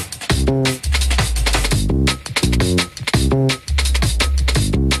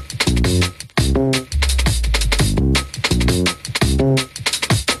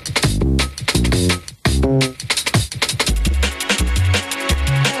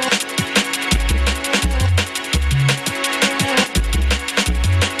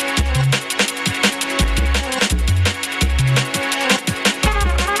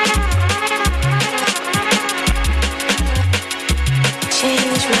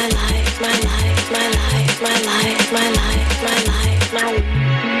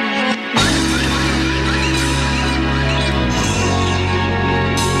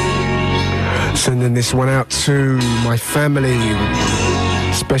 Sending this one out to my family,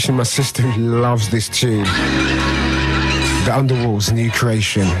 especially my sister who loves this tune. The Underwolves, New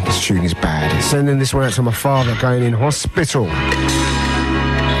Creation. This tune is bad. Sending this one out to my father going in hospital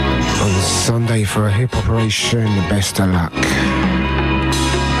on Sunday for a hip operation. Best of luck.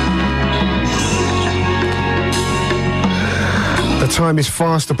 The time is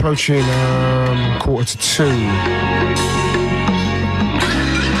fast approaching 1:45.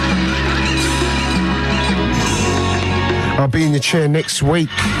 I'll be in the chair next week.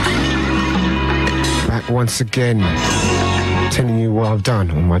 Back once again, telling you what I've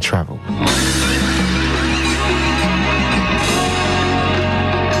done on my travel.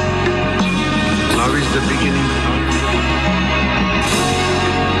 Love is the beginning.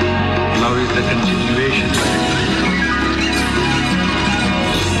 Love is the continuation.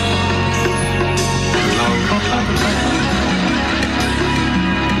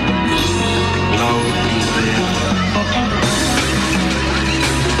 Love is there.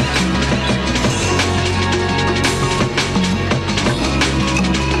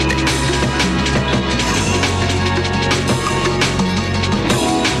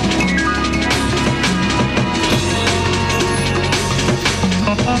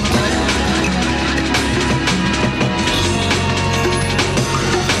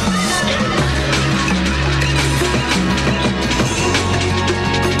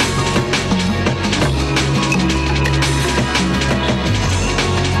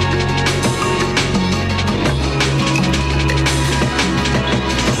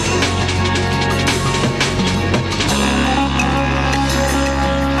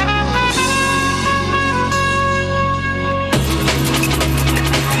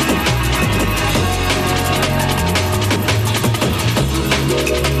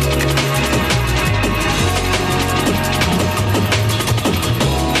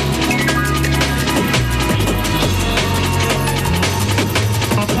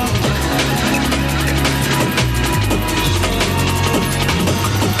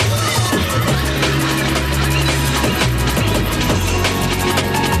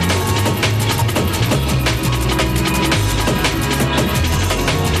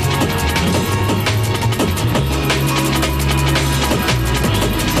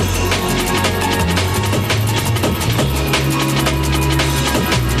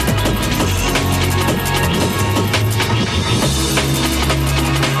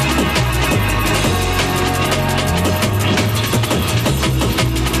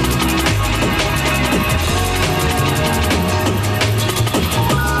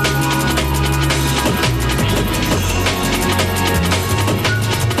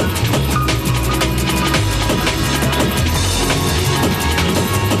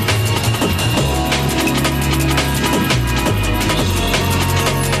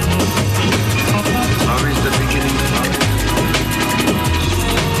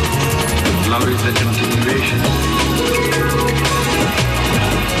 Love is the continuation.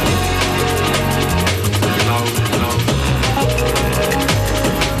 Love, love.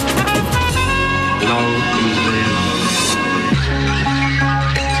 Love is the end.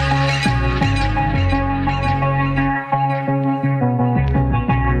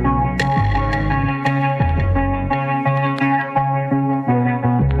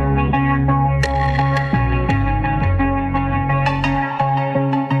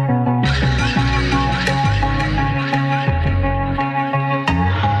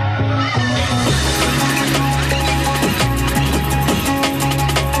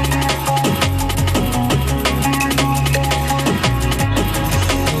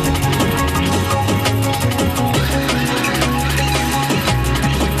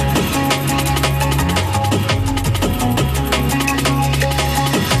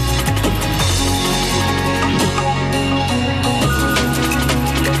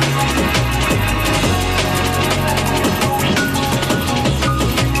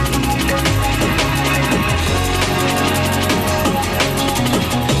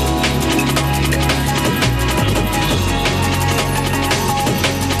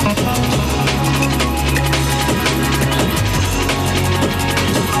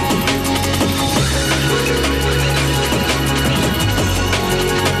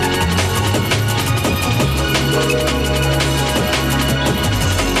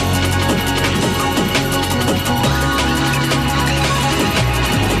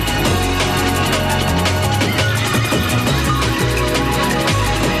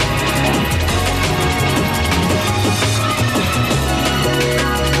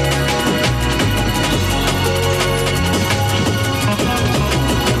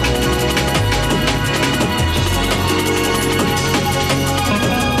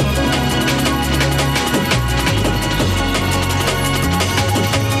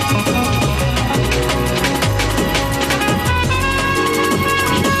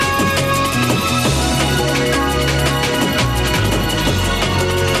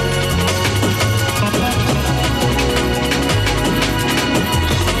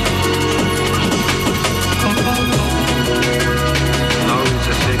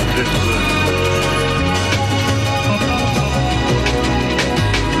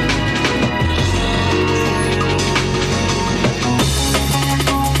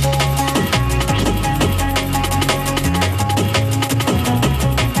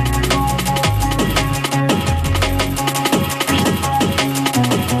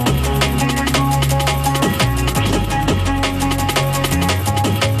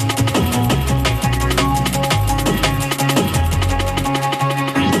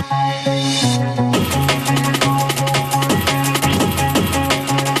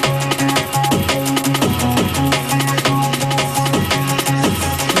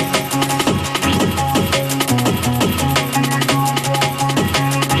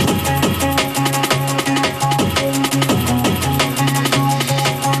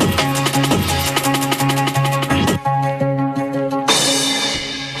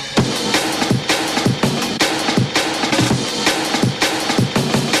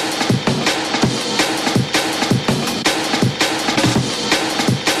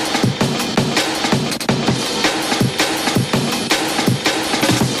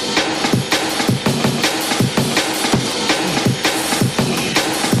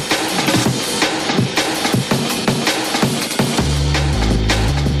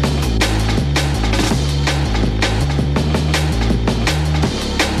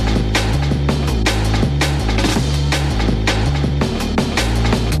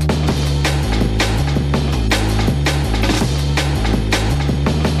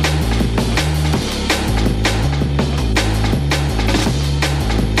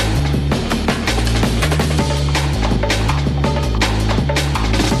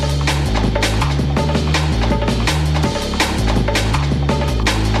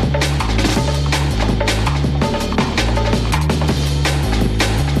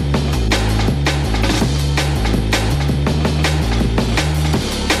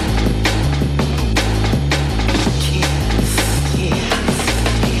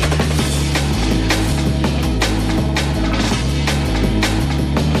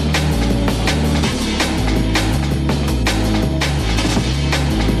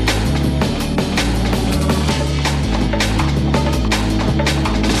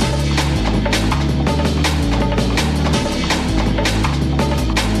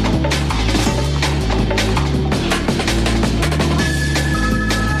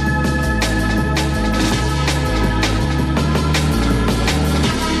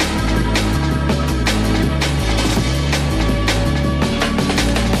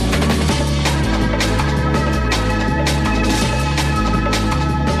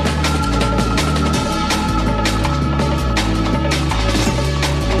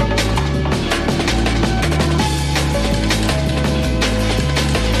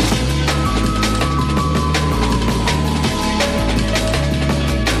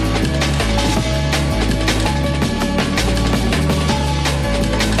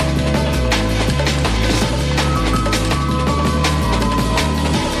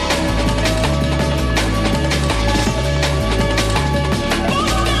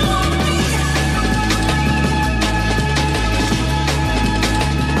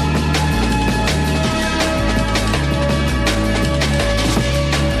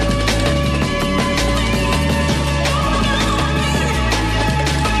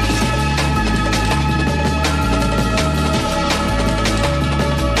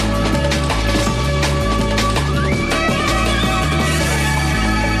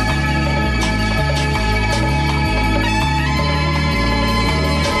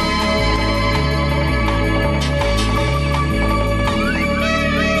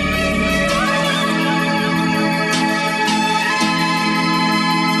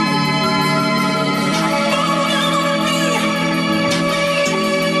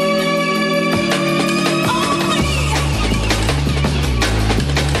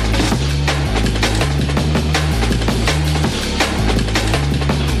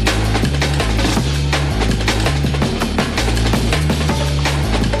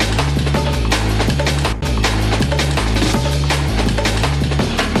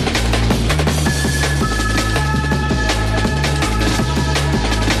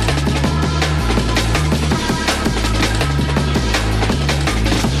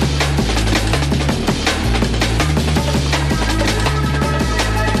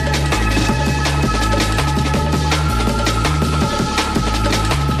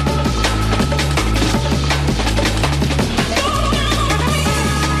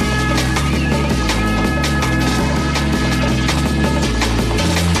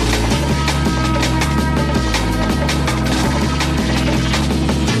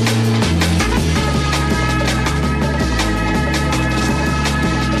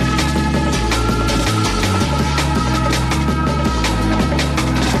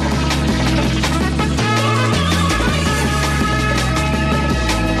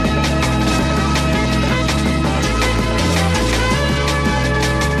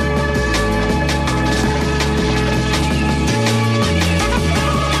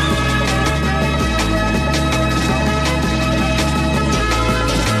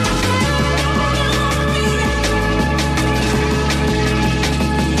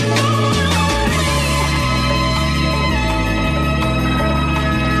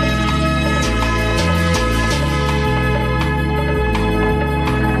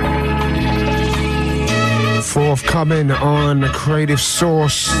 Forthcoming on Creative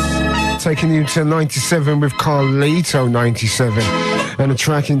Source, taking you to 97 with Carlito 97, and a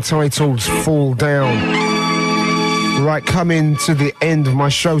track entitled Fall Down. Right, coming to the end of my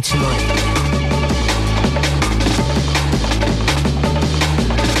show tonight.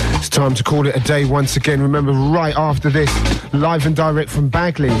 It's time to call it a day once again. Remember, right after this, live and direct from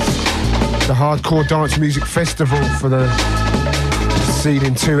Bagley's, the Hardcore Dance Music Festival for the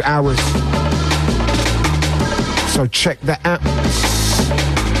preceding 2 hours. So check that out.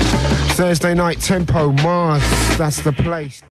 Thursday night, Tempo, Mars, that's the place.